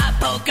 Guys, pop,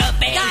 poker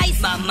face.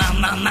 Guys, ma, ma,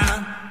 ma,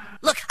 ma.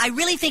 Look, I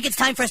really think it's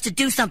time for us to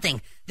do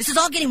something. This is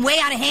all getting way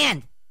out of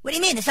hand. What do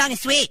you mean? The song is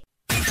sweet.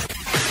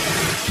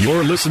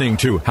 You're listening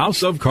to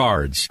House of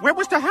Cards. Where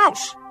was the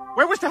house?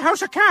 Where was the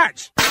House of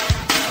Cards?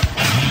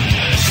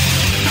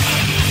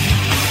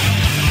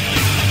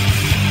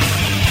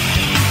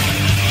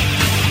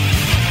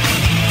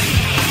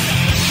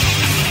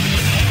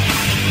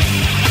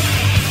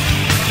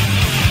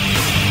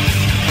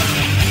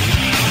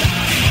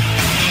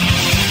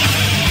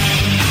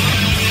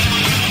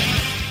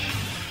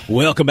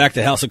 Welcome back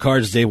to House of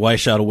Cards. Dave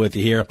Weishuttle with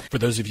you here. For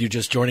those of you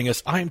just joining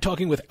us, I am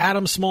talking with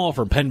Adam Small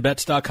from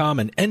PennBets.com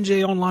and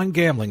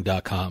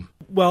NJOnlineGambling.com.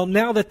 Well,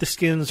 now that the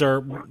skins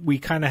we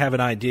kind of have an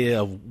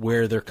idea of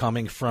where they're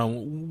coming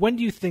from, when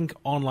do you think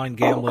online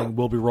gambling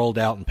will be rolled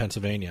out in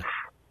Pennsylvania?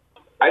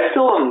 I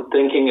still am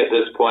thinking at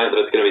this point that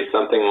it's going to be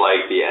something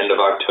like the end of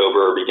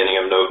October or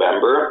beginning of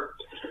November.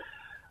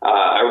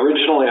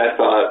 Originally, I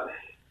thought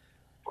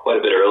quite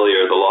a bit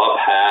earlier. The law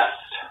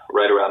passed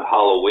right around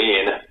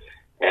Halloween,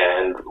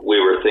 and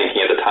we were thinking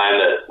at the time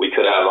that we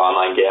could have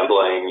online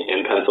gambling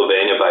in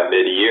Pennsylvania by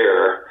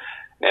mid-year.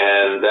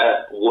 And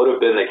that would have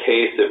been the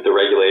case if the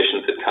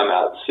regulations had come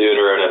out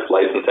sooner and if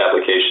license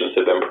applications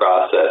had been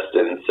processed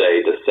in,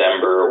 say,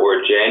 December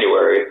or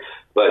January.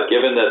 But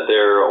given that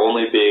they're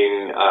only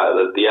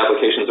that the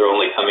applications are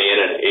only coming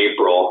in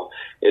April,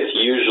 it's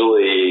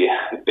usually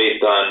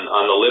based on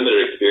the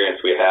limited experience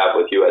we have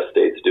with U.S.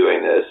 states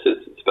doing this.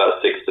 It's about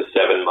a 6 to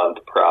 7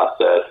 month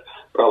process.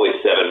 Probably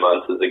 7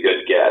 months is a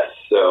good guess.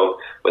 So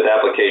with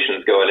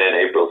applications going in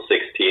April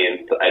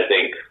 16th, I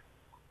think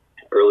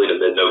early to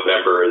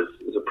mid-November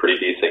is a pretty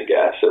decent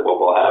guess at what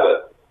we'll have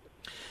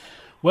it.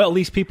 Well, at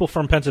least people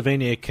from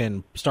Pennsylvania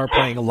can start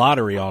playing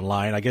lottery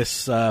online. I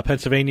guess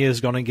Pennsylvania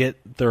is going to get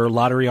their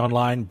lottery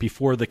online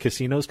before the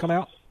casinos come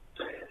out?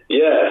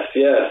 Yes.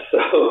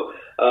 So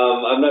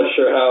I'm not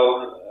sure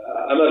how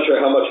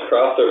much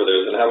crossover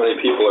there is and how many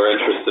people are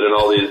interested in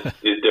all these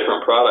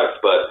different products,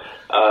 but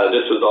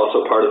this was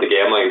also part of the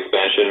gambling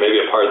expansion,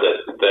 maybe a part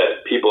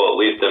that people, at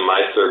least in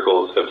my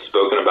circles, have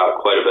spoken about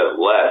quite a bit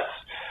less,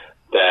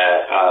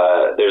 that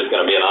there's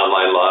going to be an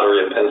online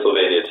lottery in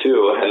Pennsylvania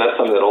too, and that's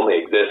something that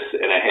only exists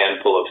in a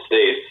handful of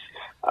states.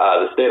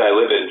 The state I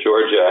live in,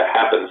 Georgia,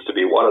 happens to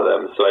be one of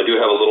them, so I do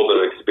have a little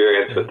bit of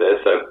experience with this.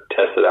 I've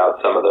tested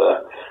out some of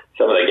the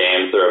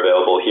games that are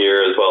available here,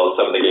 as well as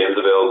some of the games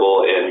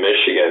available in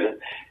Michigan.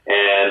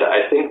 And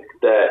I think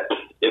that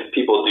if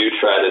people do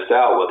try this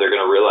out, what they're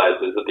going to realize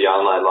is that the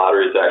online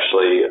lottery is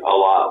actually a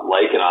lot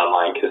like an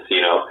online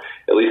casino,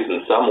 at least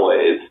in some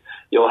ways.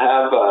 You'll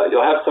have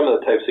some of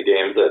the types of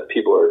games that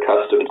people are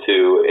accustomed to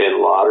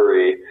in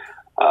lottery,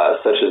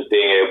 such as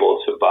being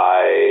able to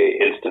buy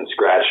instant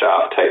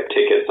scratch-off type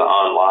tickets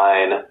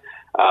online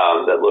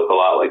that look a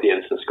lot like the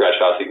instant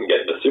scratch-offs you can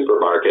get in the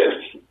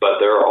supermarket.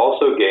 But there are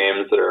also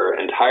games that are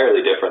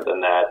entirely different than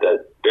that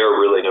bear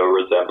really no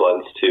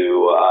resemblance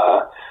to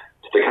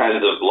the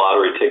kinds of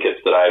lottery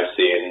tickets that I've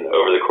seen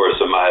over the course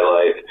of my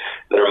life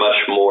that are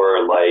much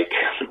more like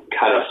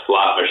kind of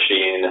slot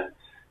machine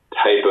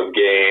type of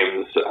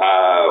games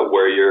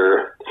where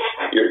you're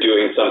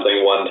doing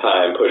something one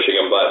time, pushing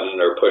a button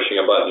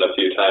a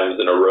few times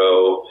in a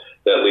row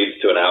that leads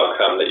to an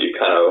outcome that you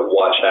kind of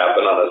watch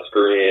happen on a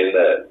screen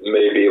that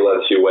maybe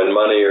lets you win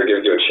money or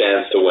gives you a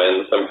chance to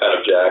win some kind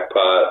of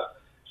jackpot,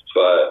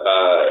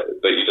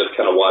 but you just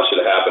kind of watch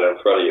it happen in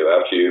front of you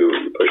after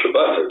you push a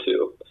button or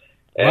two.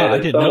 Wow, I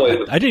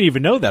didn't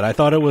even know that. I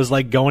thought it was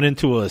like going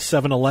into a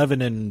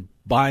 7-Eleven and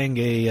buying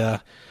a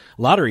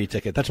lottery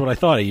ticket. That's what I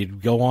thought.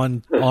 You'd go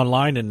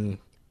online and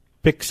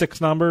pick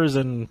 6 numbers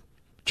and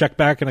check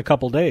back in a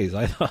couple days.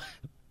 I thought.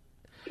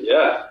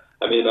 Yeah,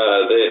 I mean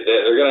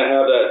they're going to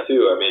have that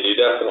too. I mean, you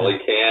definitely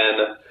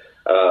can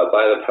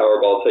buy the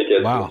Powerball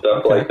tickets and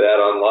stuff like that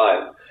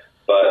online.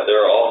 But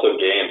there are also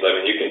games. I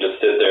mean, you can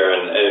just sit there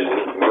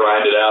and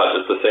grind it out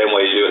just the same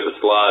way you do at the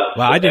slots.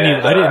 Wow, I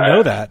didn't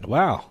know that.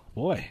 Wow,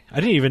 boy, I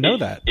didn't even know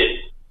that.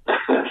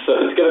 So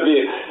it's going to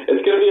be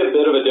a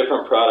bit of a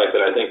different product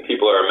than I think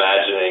people are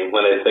imagining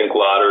when they think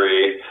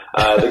lottery.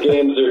 The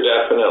games are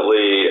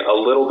definitely a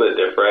little bit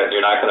different.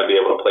 You're not going to be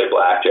able to play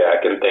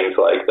blackjack and things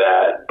like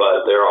that,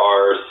 but there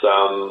are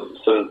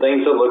some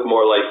things that look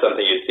more like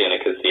something you'd see in a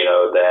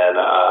casino than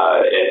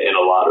in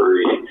a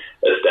lottery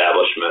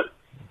establishment.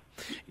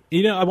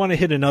 You know, I want to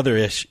hit another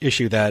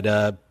issue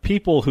that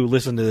people who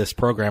listen to this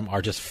program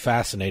are just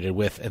fascinated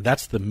with, and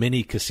that's the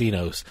mini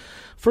casinos.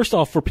 First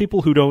off, for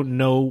people who don't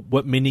know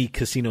what mini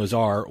casinos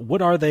are,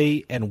 what are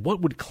they, and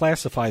what would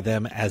classify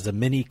them as a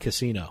mini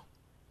casino?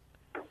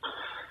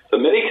 The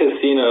mini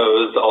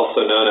casinos,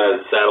 also known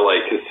as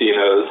satellite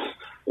casinos,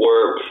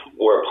 were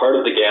part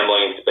of the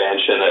gambling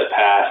expansion that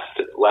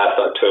passed last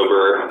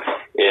October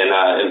in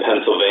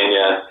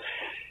Pennsylvania.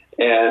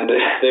 And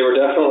they were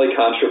definitely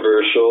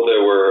controversial. There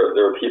were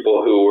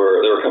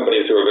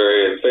companies who were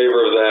very in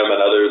favor of them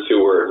and others who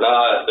were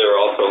not. There were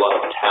also a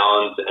lot of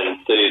towns and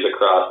cities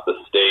across the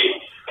state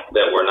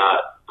that were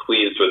not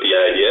pleased with the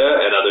idea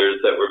and others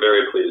that were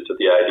very pleased with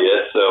the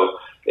idea. So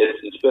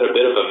it's been a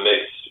bit of a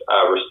mixed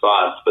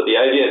response. But the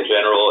idea in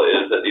general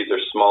is that these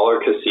are smaller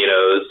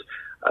casinos.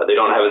 They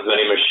don't have as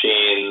many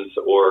machines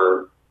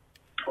or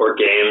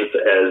games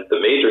as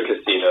the major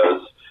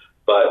casinos,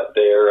 but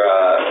they're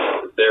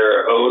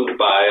owned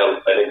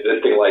by an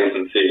existing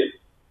licensee.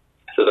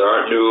 So there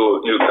aren't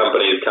new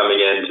companies coming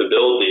in to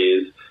build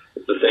these.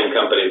 It's the same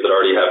companies that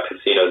already have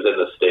casinos in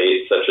the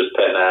state, such as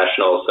Penn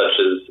National, such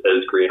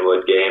as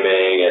Greenwood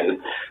Gaming,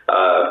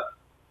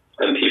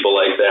 and people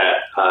like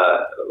that.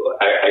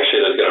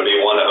 Actually, there's going to be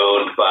one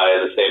owned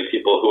by the same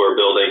people who are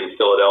building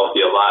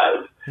Philadelphia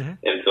Live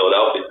in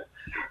Philadelphia.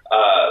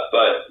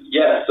 But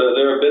yeah, so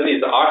there have been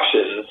these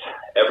auctions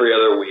every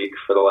other week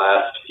for the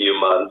last few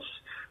months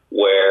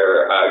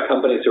where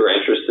companies who are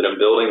interested in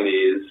building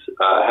these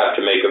have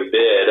to make a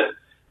bid.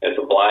 It's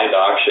a blind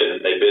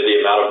auction. They bid the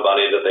amount of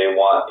money that they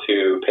want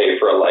to pay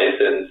for a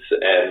license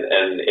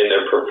and in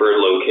their preferred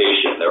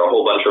location. There are a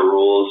whole bunch of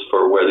rules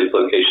for where these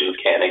locations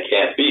can and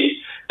can't be,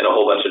 and a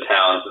whole bunch of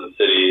towns and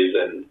cities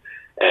and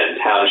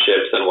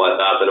townships and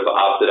whatnot that have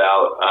opted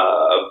out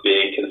of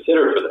being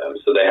considered for them.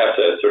 So they have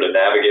to sort of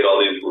navigate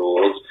all these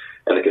rules,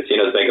 and the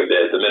casinos make a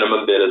bid. The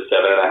minimum bid is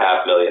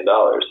 $7.5 million.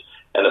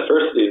 And the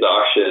first of these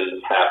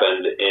auctions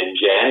happened in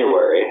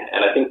January,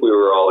 and I think we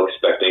were all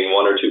expecting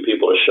one or two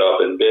people to show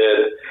up and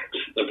bid,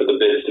 and for the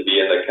bids to be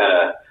in the kind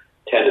of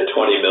 10 to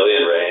 20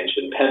 million range.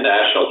 And Penn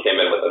National came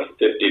in with a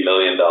 $50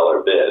 million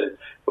bid,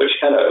 which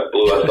kind of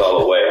blew us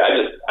all away.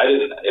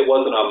 It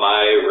wasn't on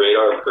my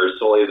radar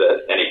personally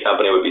that any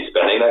company would be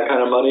spending that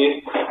kind of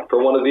money for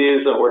one of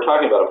these. And we're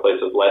talking about a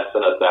place of less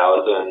than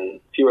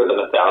 1,000, fewer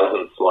than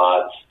 1,000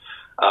 slots.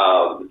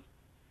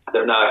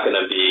 They're not going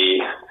to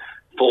be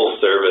full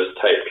service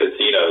type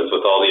casinos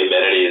with all the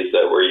amenities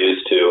that we're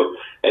used to.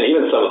 And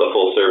even some of the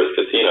full service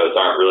casinos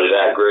aren't really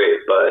that great,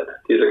 but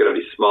these are going to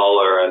be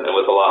smaller and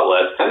with a lot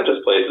less, kind of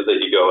just places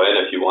that you go in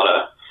if you want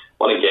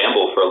to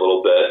gamble for a little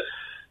bit.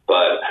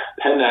 But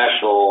Penn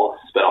National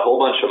spent a whole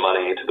bunch of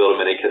money to build a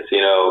mini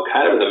casino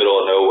kind of in the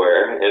middle of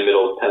nowhere in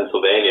middle of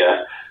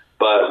Pennsylvania.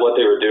 But what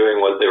they were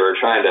doing was they were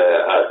trying to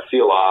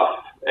seal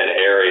off an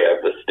area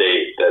of the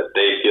state that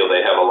they feel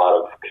they have a lot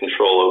of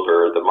control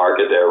over the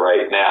market there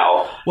right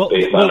now,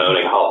 based on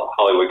owning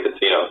Hollywood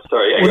casinos.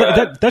 Sorry.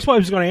 That's why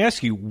I was going to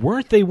ask you,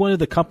 weren't they one of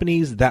the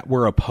companies that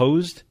were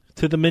opposed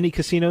to the mini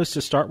casinos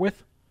to start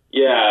with?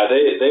 Yeah,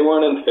 they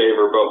weren't in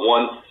favor, but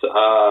once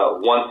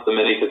the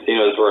mini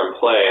casinos were in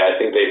play, I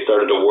think they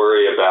started to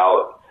worry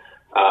about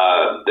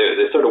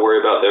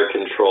their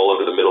control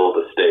over the middle of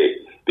the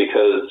state,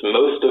 because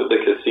most of the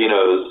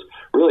casinos,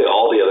 really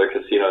all the other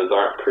casinos,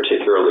 aren't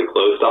particularly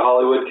close to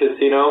Hollywood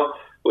Casino,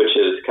 which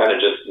is kind of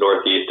just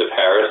northeast of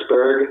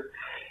Harrisburg,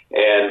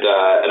 and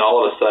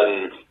all of a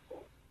sudden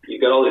you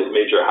got all these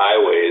major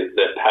highways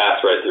that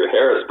pass right through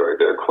Harrisburg.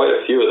 There are quite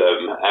a few of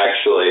them,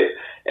 actually,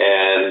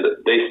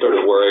 and they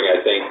started worrying,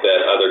 I think,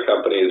 that other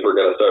companies were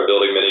going to start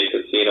building mini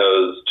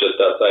casinos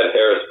just outside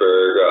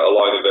Harrisburg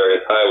along the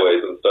various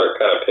highways and start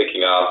kind of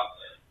picking off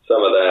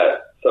some of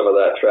that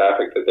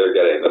traffic that they're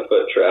getting, the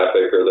foot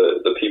traffic or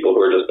the people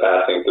who are just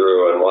passing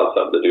through and want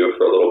something to do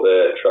for a little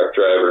bit, truck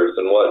drivers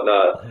and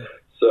whatnot.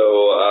 So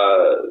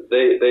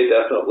they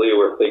definitely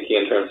were thinking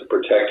in terms of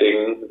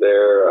protecting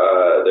their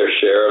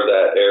share of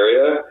that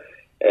area.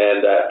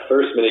 And that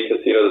first mini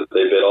casino that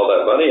they bid all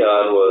that money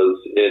on was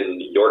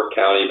in York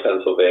County,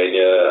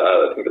 Pennsylvania.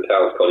 I think the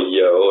town's called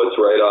Yo. It's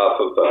right off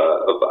of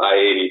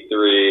I-83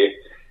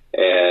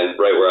 and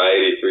right where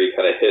I-83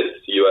 kind of hits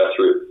U.S.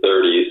 Route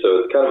 30. So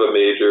it's kind of a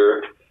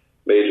major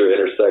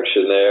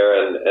intersection there,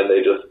 and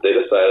they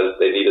decided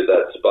they needed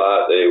that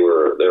spot. They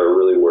were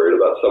really worried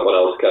about someone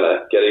else kind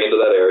of getting into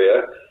that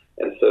area,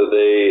 and so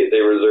they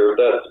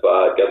reserved that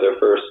spot, got their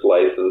first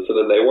license, and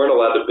then they weren't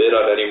allowed to bid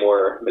on any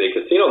more mini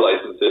casino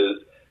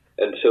licenses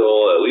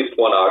until at least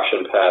one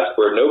auction passed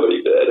where nobody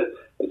bid.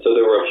 And so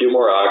there were a few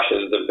more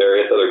auctions, and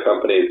various other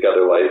companies got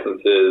their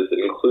licenses,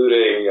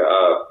 including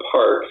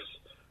Parks,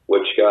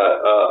 which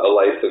got a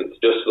license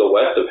just to the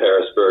west of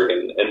Harrisburg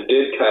and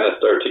did kind of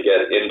start to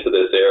get into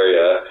this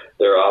area.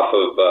 They're off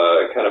of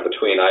kind of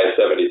between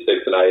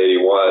I-76 and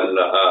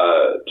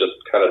I-81, just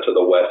kind of to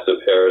the west of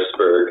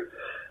Harrisburg.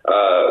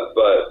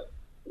 But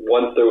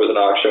once there was an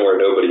auction where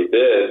nobody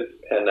bid,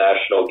 Penn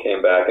National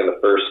came back in the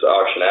first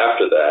auction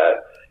after that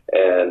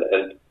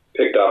and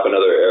picked up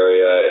another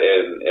area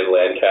in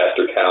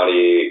Lancaster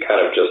County,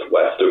 kind of just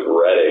west of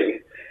Reading.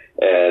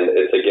 And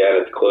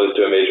it's close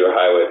to a major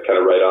highway. It's kind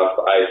of right off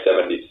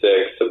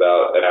I-76,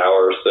 about an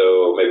hour or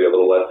so, maybe a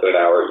little less than an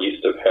hour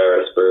east of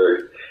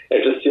Harrisburg. And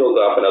it just seals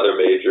off another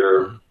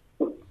major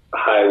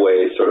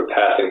highway sort of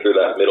passing through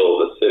that middle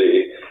of the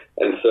city.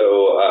 And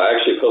so I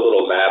actually put a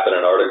little map in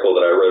an article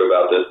that I wrote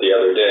about this the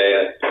other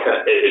day.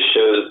 It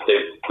shows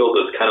they've built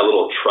this kind of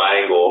little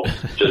triangle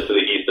just to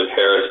the east of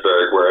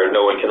Harrisburg where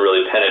no one can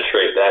really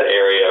penetrate that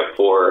area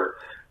for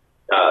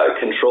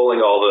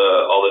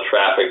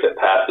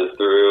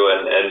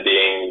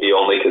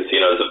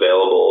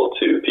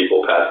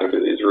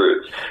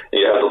towards.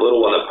 You have the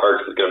little one that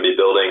Parks is going to be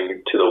building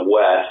to the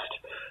west,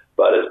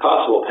 but it's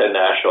possible Penn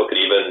National could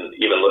even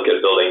look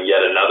at building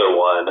yet another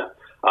one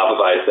off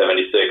of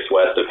I-76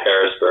 west of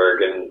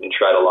Harrisburg and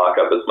try to lock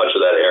up as much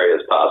of that area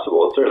as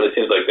possible. It certainly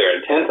seems like they're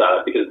intent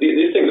on it because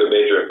these things are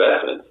major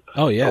investments.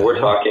 Oh, yeah.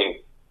 We're talking,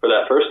 for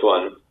that first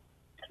one,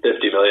 $50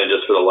 million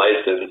just for the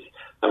license.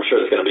 I'm sure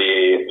it's going to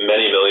be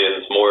many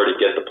millions more to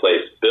get the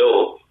place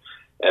built,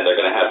 and they're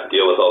going to have to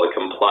deal with all the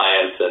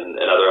compliance and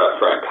other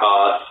upfront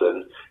costs,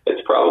 and it's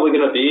probably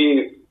going to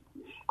be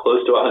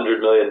close to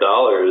 $100 million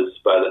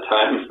by the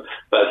time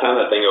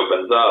that thing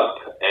opens up.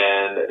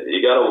 And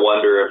you got to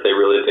wonder if they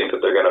really think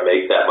that they're going to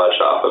make that much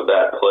off of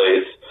that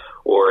place,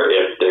 or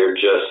if they're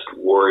just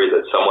worried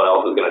that someone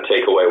else is going to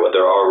take away what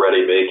they're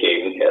already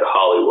making at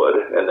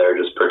Hollywood, and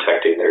they're just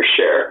protecting their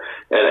share.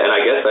 And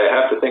I guess I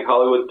have to think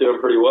Hollywood's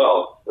doing pretty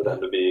well for them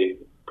to be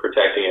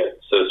protecting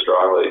it so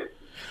strongly.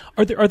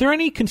 Are there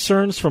any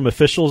concerns from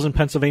officials in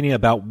Pennsylvania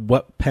about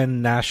what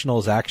Penn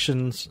National's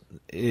actions?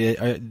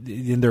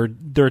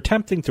 They're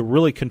attempting to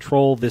really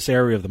control this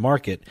area of the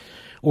market,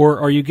 or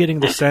are you getting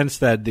the sense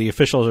that the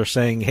officials are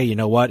saying, "Hey, you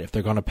know what? If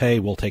they're going to pay,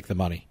 we'll take the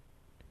money"?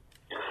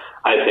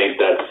 I think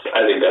that's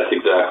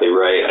exactly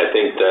right. I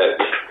think that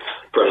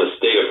from the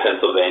state of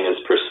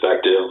Pennsylvania's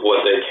perspective,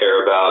 what they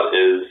care about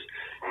is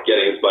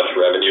getting as much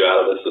revenue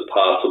out of this as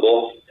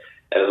possible.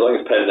 And as long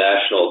as Penn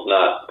National is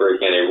not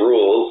breaking any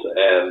rules,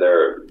 and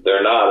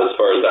they're not, as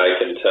far as I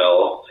can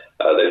tell,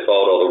 they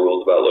followed all the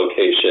rules about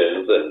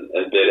locations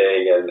and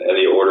bidding and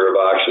the order of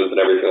auctions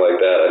and everything like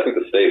that. I think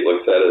the state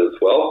looks at it as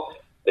well.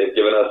 They've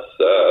given us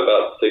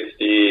about $60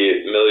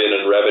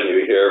 million in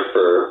revenue here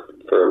for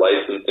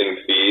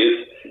licensing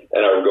fees,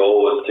 and our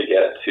goal was to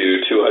get to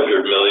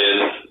 $200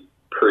 million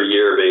per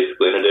year,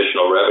 basically, in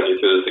additional revenue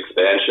through this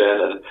expansion.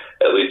 And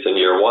at least in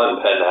year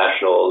one, Penn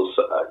Nationals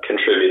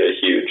contribute a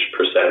huge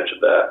percentage of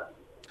that.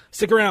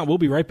 Stick around. We'll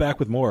be right back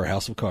with more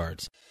House of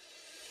Cards.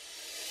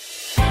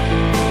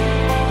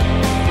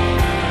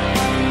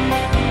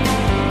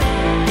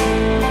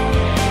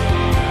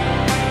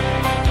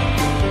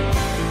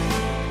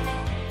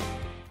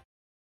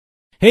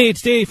 Hey,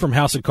 it's Dave from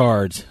House of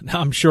Cards. Now,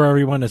 I'm sure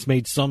everyone has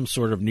made some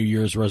sort of New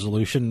Year's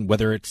resolution,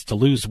 whether it's to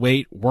lose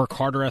weight, work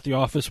harder at the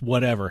office,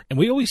 whatever. And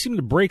we always seem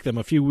to break them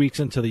a few weeks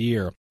into the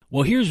year.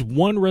 Well, here's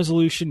one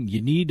resolution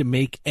you need to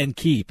make and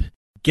keep.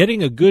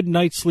 Getting a good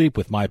night's sleep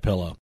with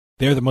MyPillow.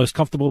 They're the most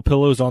comfortable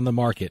pillows on the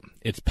market.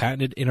 Its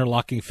patented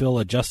interlocking fill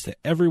adjusts to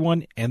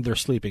everyone and their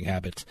sleeping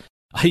habits.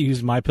 I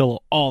use MyPillow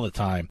all the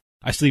time.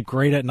 I sleep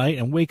great at night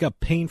and wake up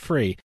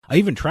pain-free. I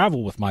even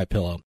travel with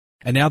MyPillow.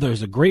 And now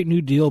there's a great new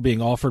deal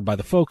being offered by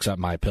the folks at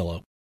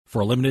MyPillow.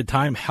 For a limited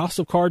time, House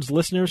of Cards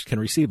listeners can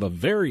receive a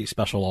very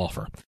special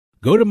offer.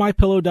 Go to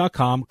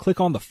MyPillow.com, click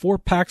on the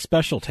 4-pack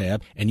special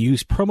tab, and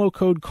use promo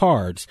code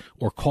CARDS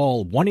or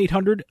call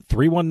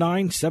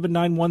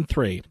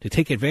 1-800-319-7913 to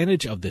take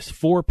advantage of this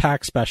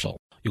 4-pack special.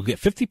 You'll get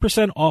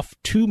 50% off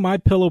 2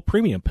 MyPillow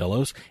premium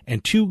pillows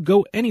and 2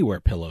 Go Anywhere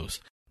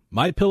pillows.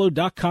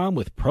 MyPillow.com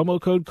with promo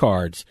code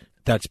CARDS.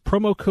 That's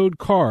promo code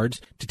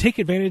CARDS to take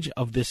advantage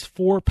of this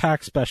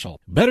 4-pack special.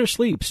 Better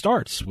sleep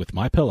starts with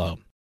MyPillow.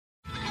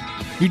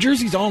 New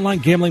Jersey's online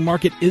gambling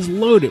market is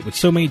loaded with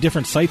so many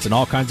different sites and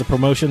all kinds of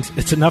promotions,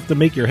 it's enough to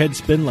make your head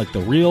spin like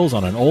the reels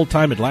on an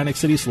old-time Atlantic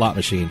City slot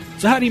machine.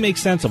 So how do you make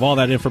sense of all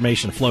that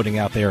information floating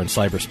out there in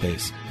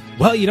cyberspace?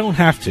 Well, you don't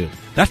have to.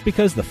 That's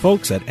because the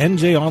folks at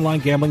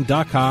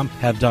NJOnlineGambling.com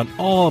have done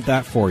all of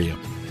that for you.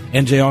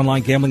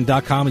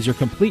 NJOnlineGambling.com is your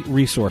complete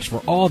resource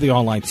for all the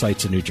online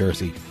sites in New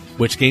Jersey.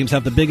 Which games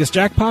have the biggest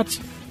jackpots?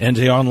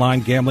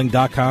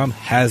 NJOnlineGambling.com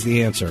has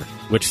the answer.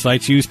 Which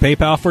sites use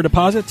PayPal for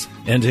deposits?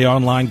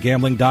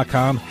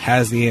 NJOnlineGambling.com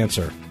has the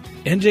answer.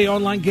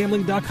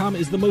 NJOnlineGambling.com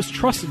is the most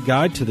trusted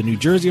guide to the New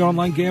Jersey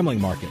online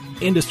gambling market.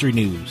 Industry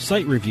news,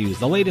 site reviews,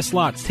 the latest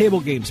slots, table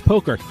games,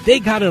 poker, they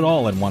got it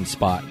all in one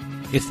spot.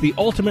 It's the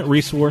ultimate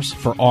resource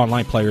for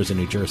online players in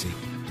New Jersey.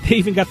 They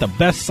even got the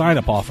best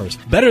sign-up offers,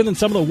 better than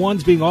some of the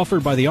ones being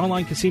offered by the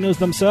online casinos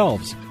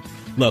themselves.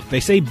 Look, they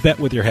say bet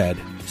with your head.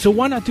 So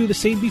why not do the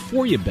same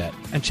before you bet?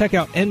 And check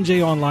out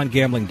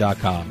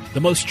NJOnlineGambling.com,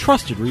 the most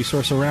trusted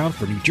resource around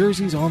for New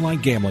Jersey's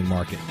online gambling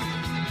market.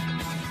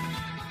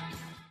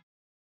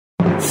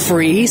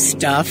 Free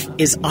stuff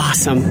is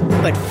awesome,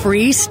 but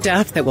free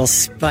stuff that will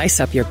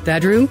spice up your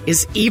bedroom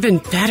is even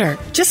better.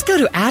 Just go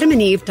to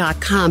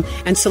adamandeve.com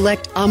and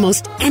select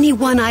almost any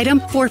one item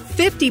for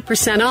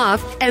 50%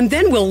 off, and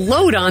then we'll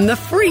load on the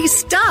free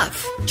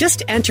stuff.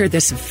 Just enter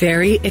this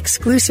very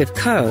exclusive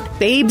code,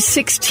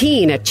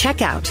 BABE16 at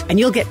checkout, and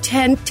you'll get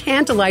 10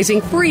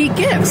 tantalizing free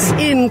gifts,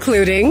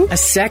 including a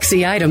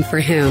sexy item for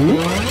him,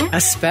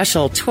 a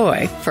special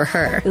toy for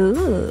her,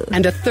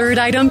 and a third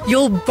item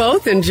you'll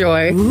both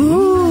enjoy.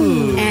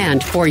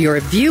 And for your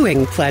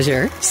viewing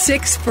pleasure,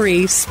 6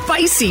 free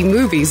spicy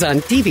movies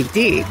on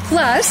DVD,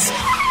 plus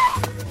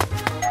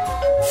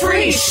free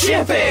free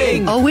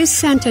shipping. Always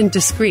sent in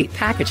discreet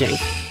packaging.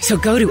 So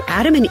go to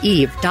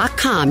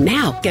adamandeve.com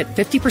now. Get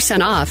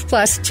 50% off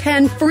plus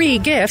 10 free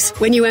gifts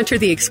when you enter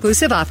the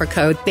exclusive offer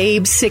code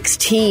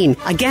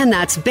BABE16. Again,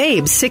 that's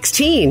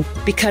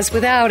BABE16. Because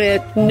without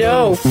it,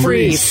 no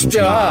free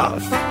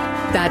stuff.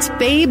 That's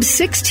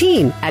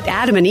BABE16 at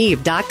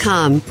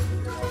adamandeve.com.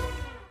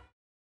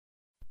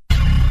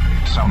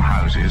 Some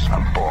houses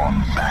are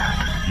born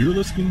bad. You're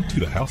listening to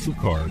the House of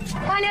Cards.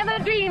 I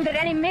never dreamed that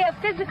any mere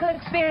physical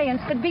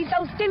experience could be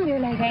so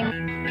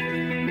stimulating.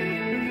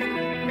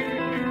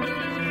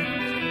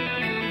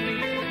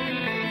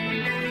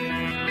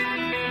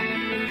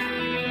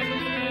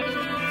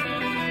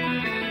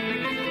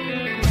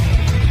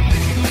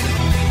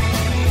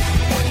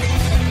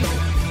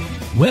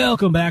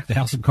 Welcome back to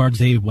House of Cards.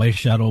 Dave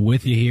Weishuttle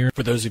with you here.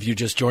 For those of you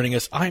just joining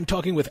us, I'm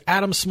talking with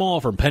Adam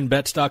Small from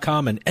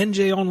PennBets.com and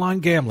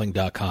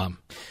NJOnlineGambling.com.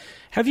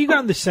 Have you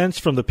gotten the sense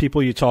from the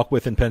people you talk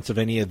with in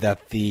Pennsylvania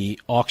that the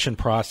auction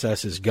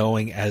process is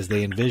going as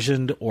they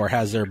envisioned, or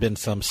has there been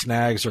some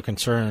snags or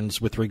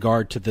concerns with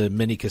regard to the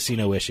mini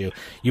casino issue?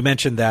 You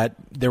mentioned that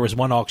there was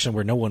one auction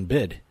where no one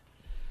bid.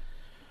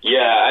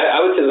 Yeah, I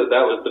would say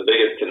that was the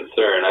biggest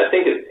concern. I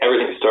think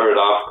everything started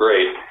off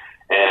great,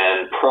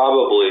 and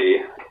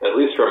probably, at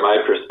least from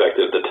my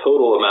perspective, the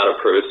total amount of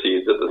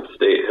proceeds that the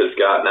state has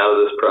gotten out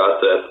of this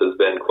process has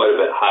been quite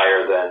a bit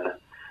higher than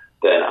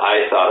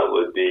I thought it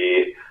would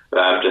be.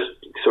 I'm just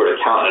sort of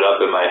counting it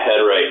up in my head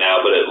right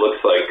now, but it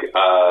looks like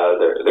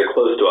they're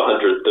close to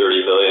 130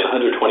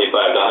 million, 125 to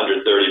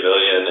 130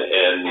 million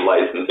in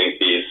licensing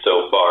fees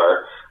so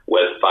far,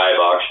 with five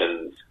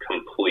auctions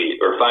complete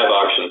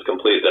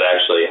that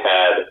actually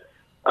had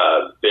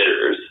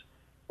bidders.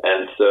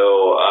 And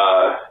so,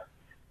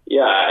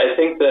 I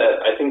think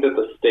that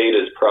the state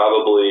is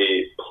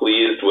probably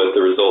pleased with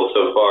the results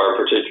so far,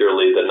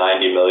 particularly the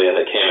 90 million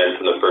that came in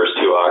from the first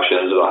two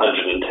auctions, the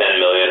 110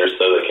 million or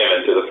so that came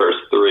in through the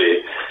first three,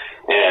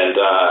 and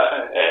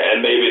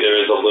maybe there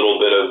is a little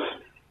bit of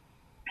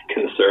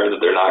concern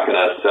that they're not going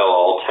to sell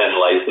all 10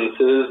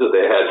 licenses that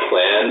they had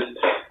planned.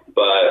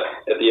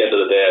 But at the end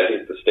of the day, I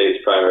think the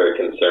state's primary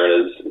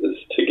concern is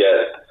to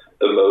get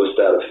the most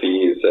out of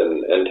fees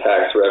and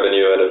tax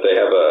revenue, and if they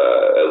have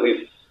at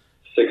least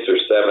 6 or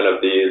 7 of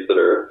these that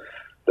are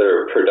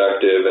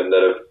productive and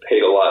that have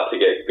paid a lot to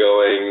get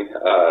going,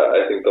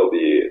 I think they'll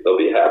be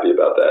happy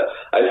about that.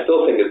 I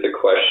still think it's a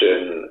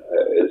question.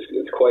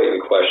 It's quite in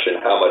question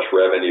how much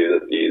revenue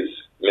that these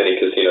mini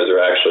casinos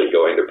are actually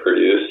going to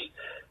produce,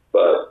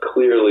 but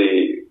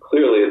clearly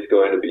it's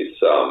going to be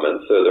some, and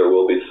so there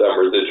will be some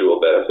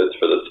residual benefits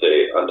for the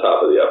state on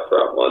top of the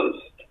upfront ones.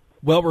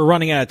 Well, we're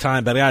running out of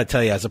time, but I got to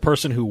tell you, as a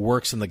person who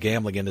works in the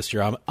gambling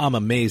industry, I'm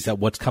amazed at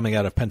what's coming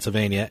out of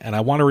Pennsylvania, and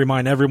I want to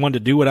remind everyone to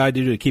do what I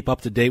do to keep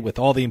up to date with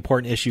all the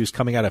important issues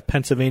coming out of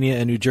Pennsylvania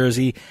and New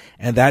Jersey,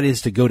 and that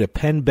is to go to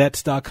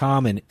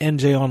PennBets.com and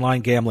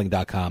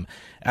NJOnlineGambling.com.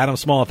 Adam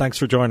Small, thanks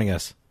for joining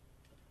us.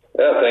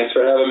 Yeah, thanks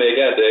for having me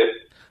again, Dave.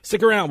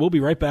 Stick around. We'll be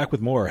right back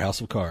with more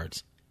House of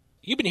Cards.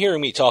 You've been hearing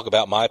me talk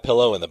about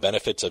MyPillow and the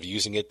benefits of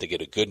using it to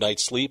get a good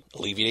night's sleep,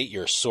 alleviate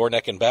your sore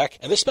neck and back,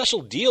 and the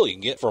special deal you can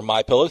get for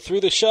MyPillow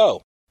through the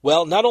show.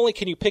 Well, not only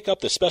can you pick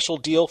up the special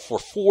deal for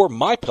 4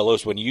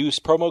 MyPillows when you use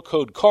promo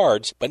code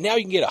CARDS, but now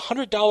you can get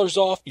 $100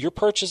 off your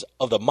purchase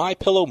of the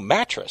MyPillow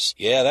mattress.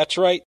 Yeah, that's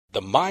right,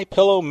 the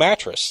MyPillow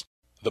mattress.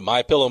 The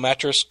MyPillow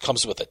mattress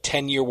comes with a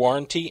 10-year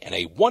warranty and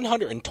a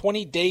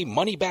 120-day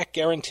money-back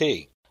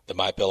guarantee. The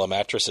MyPillow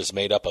mattress is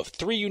made up of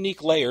 3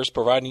 unique layers,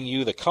 providing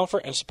you the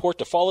comfort and support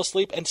to fall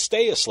asleep and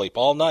stay asleep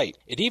all night.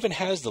 It even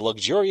has the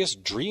luxurious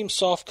Dream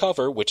Soft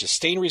cover, which is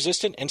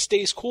stain-resistant and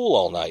stays cool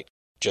all night.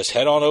 Just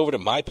head on over to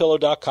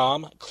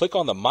MyPillow.com, click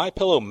on the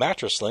MyPillow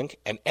mattress link,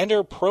 and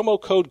enter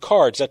promo code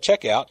CARDS at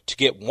checkout to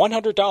get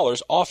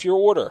 $100 off your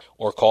order,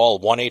 or call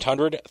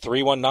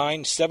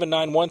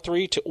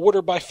 1-800-319-7913 to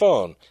order by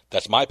phone.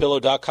 That's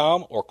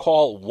MyPillow.com, or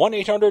call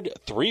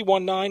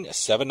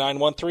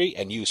 1-800-319-7913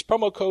 and use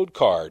promo code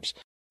CARDS.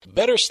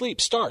 Better sleep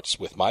starts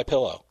with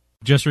MyPillow.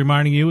 Just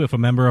reminding you, if a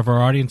member of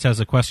our audience has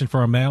a question for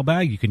our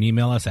mailbag, you can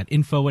email us at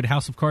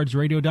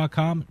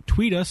info@houseofcardsradio.com,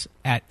 tweet us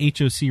at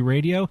HOC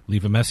Radio,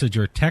 leave a message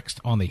or text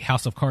on the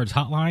House of Cards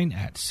hotline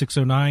at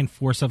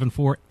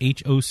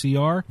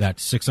 609-474-HOCR.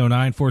 That's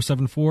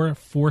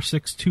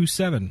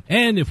 609-474-4627.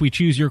 And if we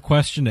choose your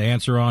question to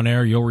answer on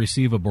air, you'll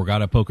receive a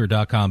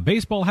BorgataPoker.com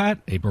baseball hat,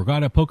 a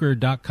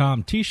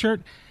BorgataPoker.com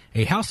t-shirt,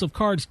 a House of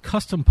Cards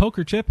custom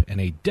poker chip, and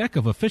a deck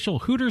of official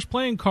Hooters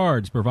playing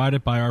cards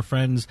provided by our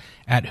friends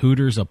at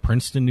Hooters of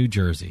Princeton, New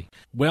Jersey.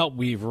 Well,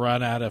 we've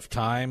run out of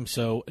time,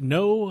 so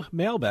no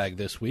mailbag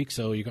this week,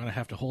 so you're going to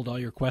have to hold all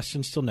your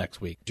questions till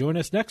next week. Join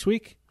us next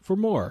week for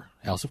more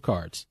House of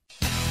Cards.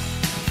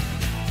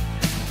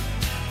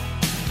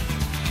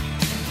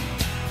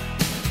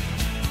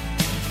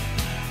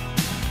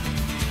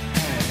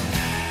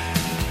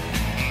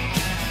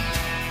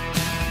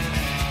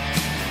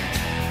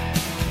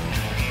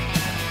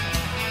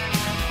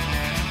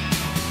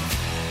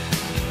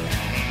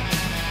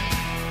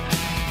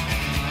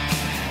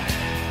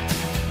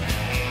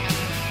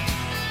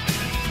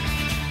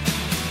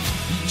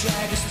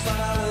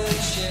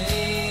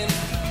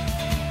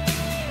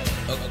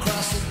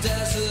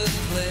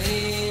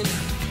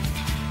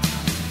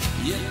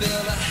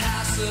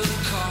 of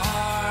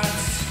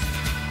cards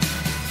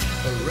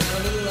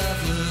around a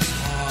loveless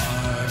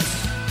heart.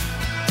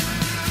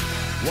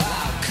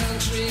 Wild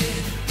country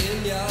in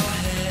your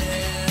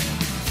head,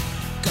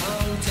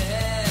 gone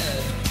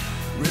dead,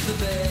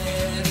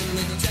 riverbed in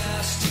the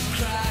dust. You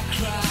cry,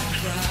 cry,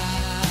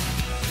 cry,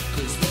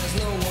 'cause there's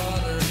no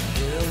water in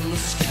the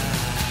sky.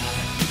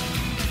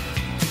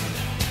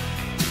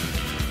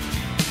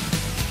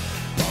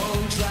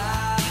 Bone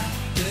dry,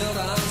 built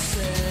on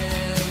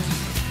sand,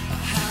 a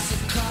house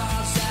of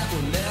cards that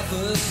will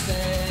never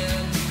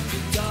stand. The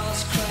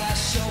doors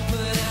crash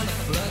open and the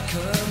flood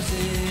comes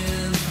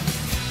in,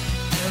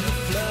 and the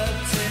flood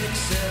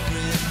takes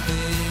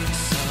everything.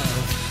 So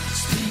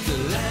speak the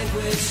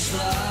language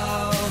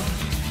slow,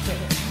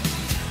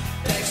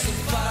 begs for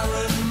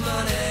foreign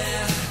money.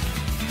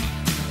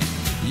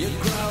 You're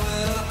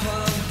growing up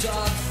on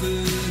dog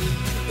food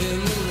in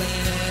the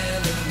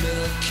land of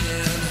milk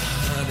and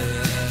honey.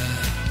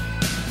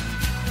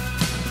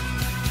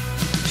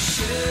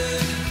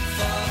 Should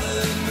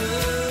Father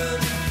Moon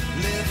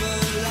live a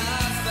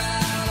life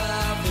out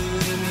of the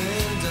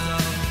window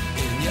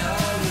in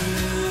your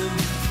room,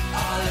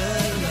 all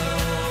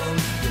alone?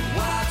 You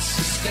watch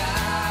the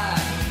sky,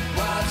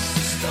 watch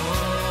the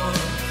storm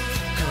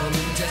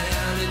coming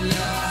down in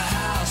your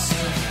house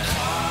of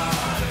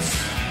cards.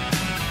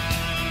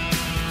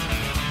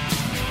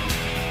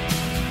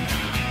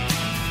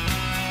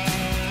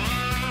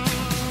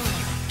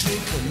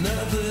 Drink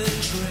another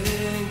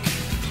drink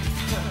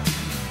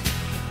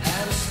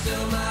and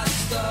spill my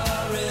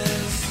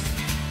stories.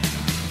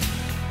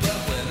 But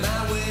when I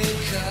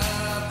wake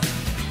up,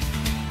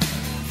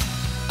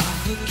 I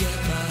forget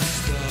my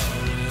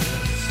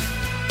stories.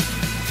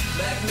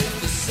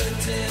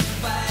 Magnificent in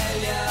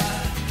failure,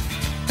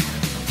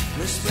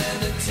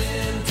 resplendent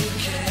in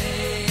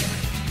decay.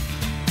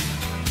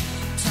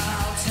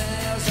 Tall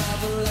tales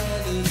of a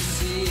land and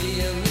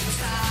sea, and the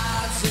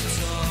tides that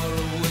tore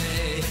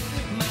away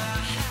my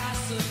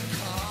house of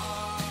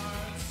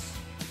cards.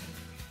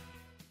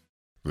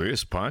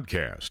 This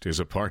podcast is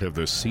a part of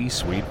the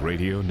C-Suite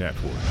Radio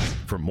Network.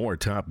 For more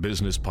top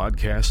business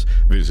podcasts,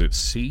 visit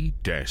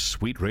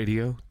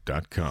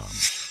c-suiteradio.com.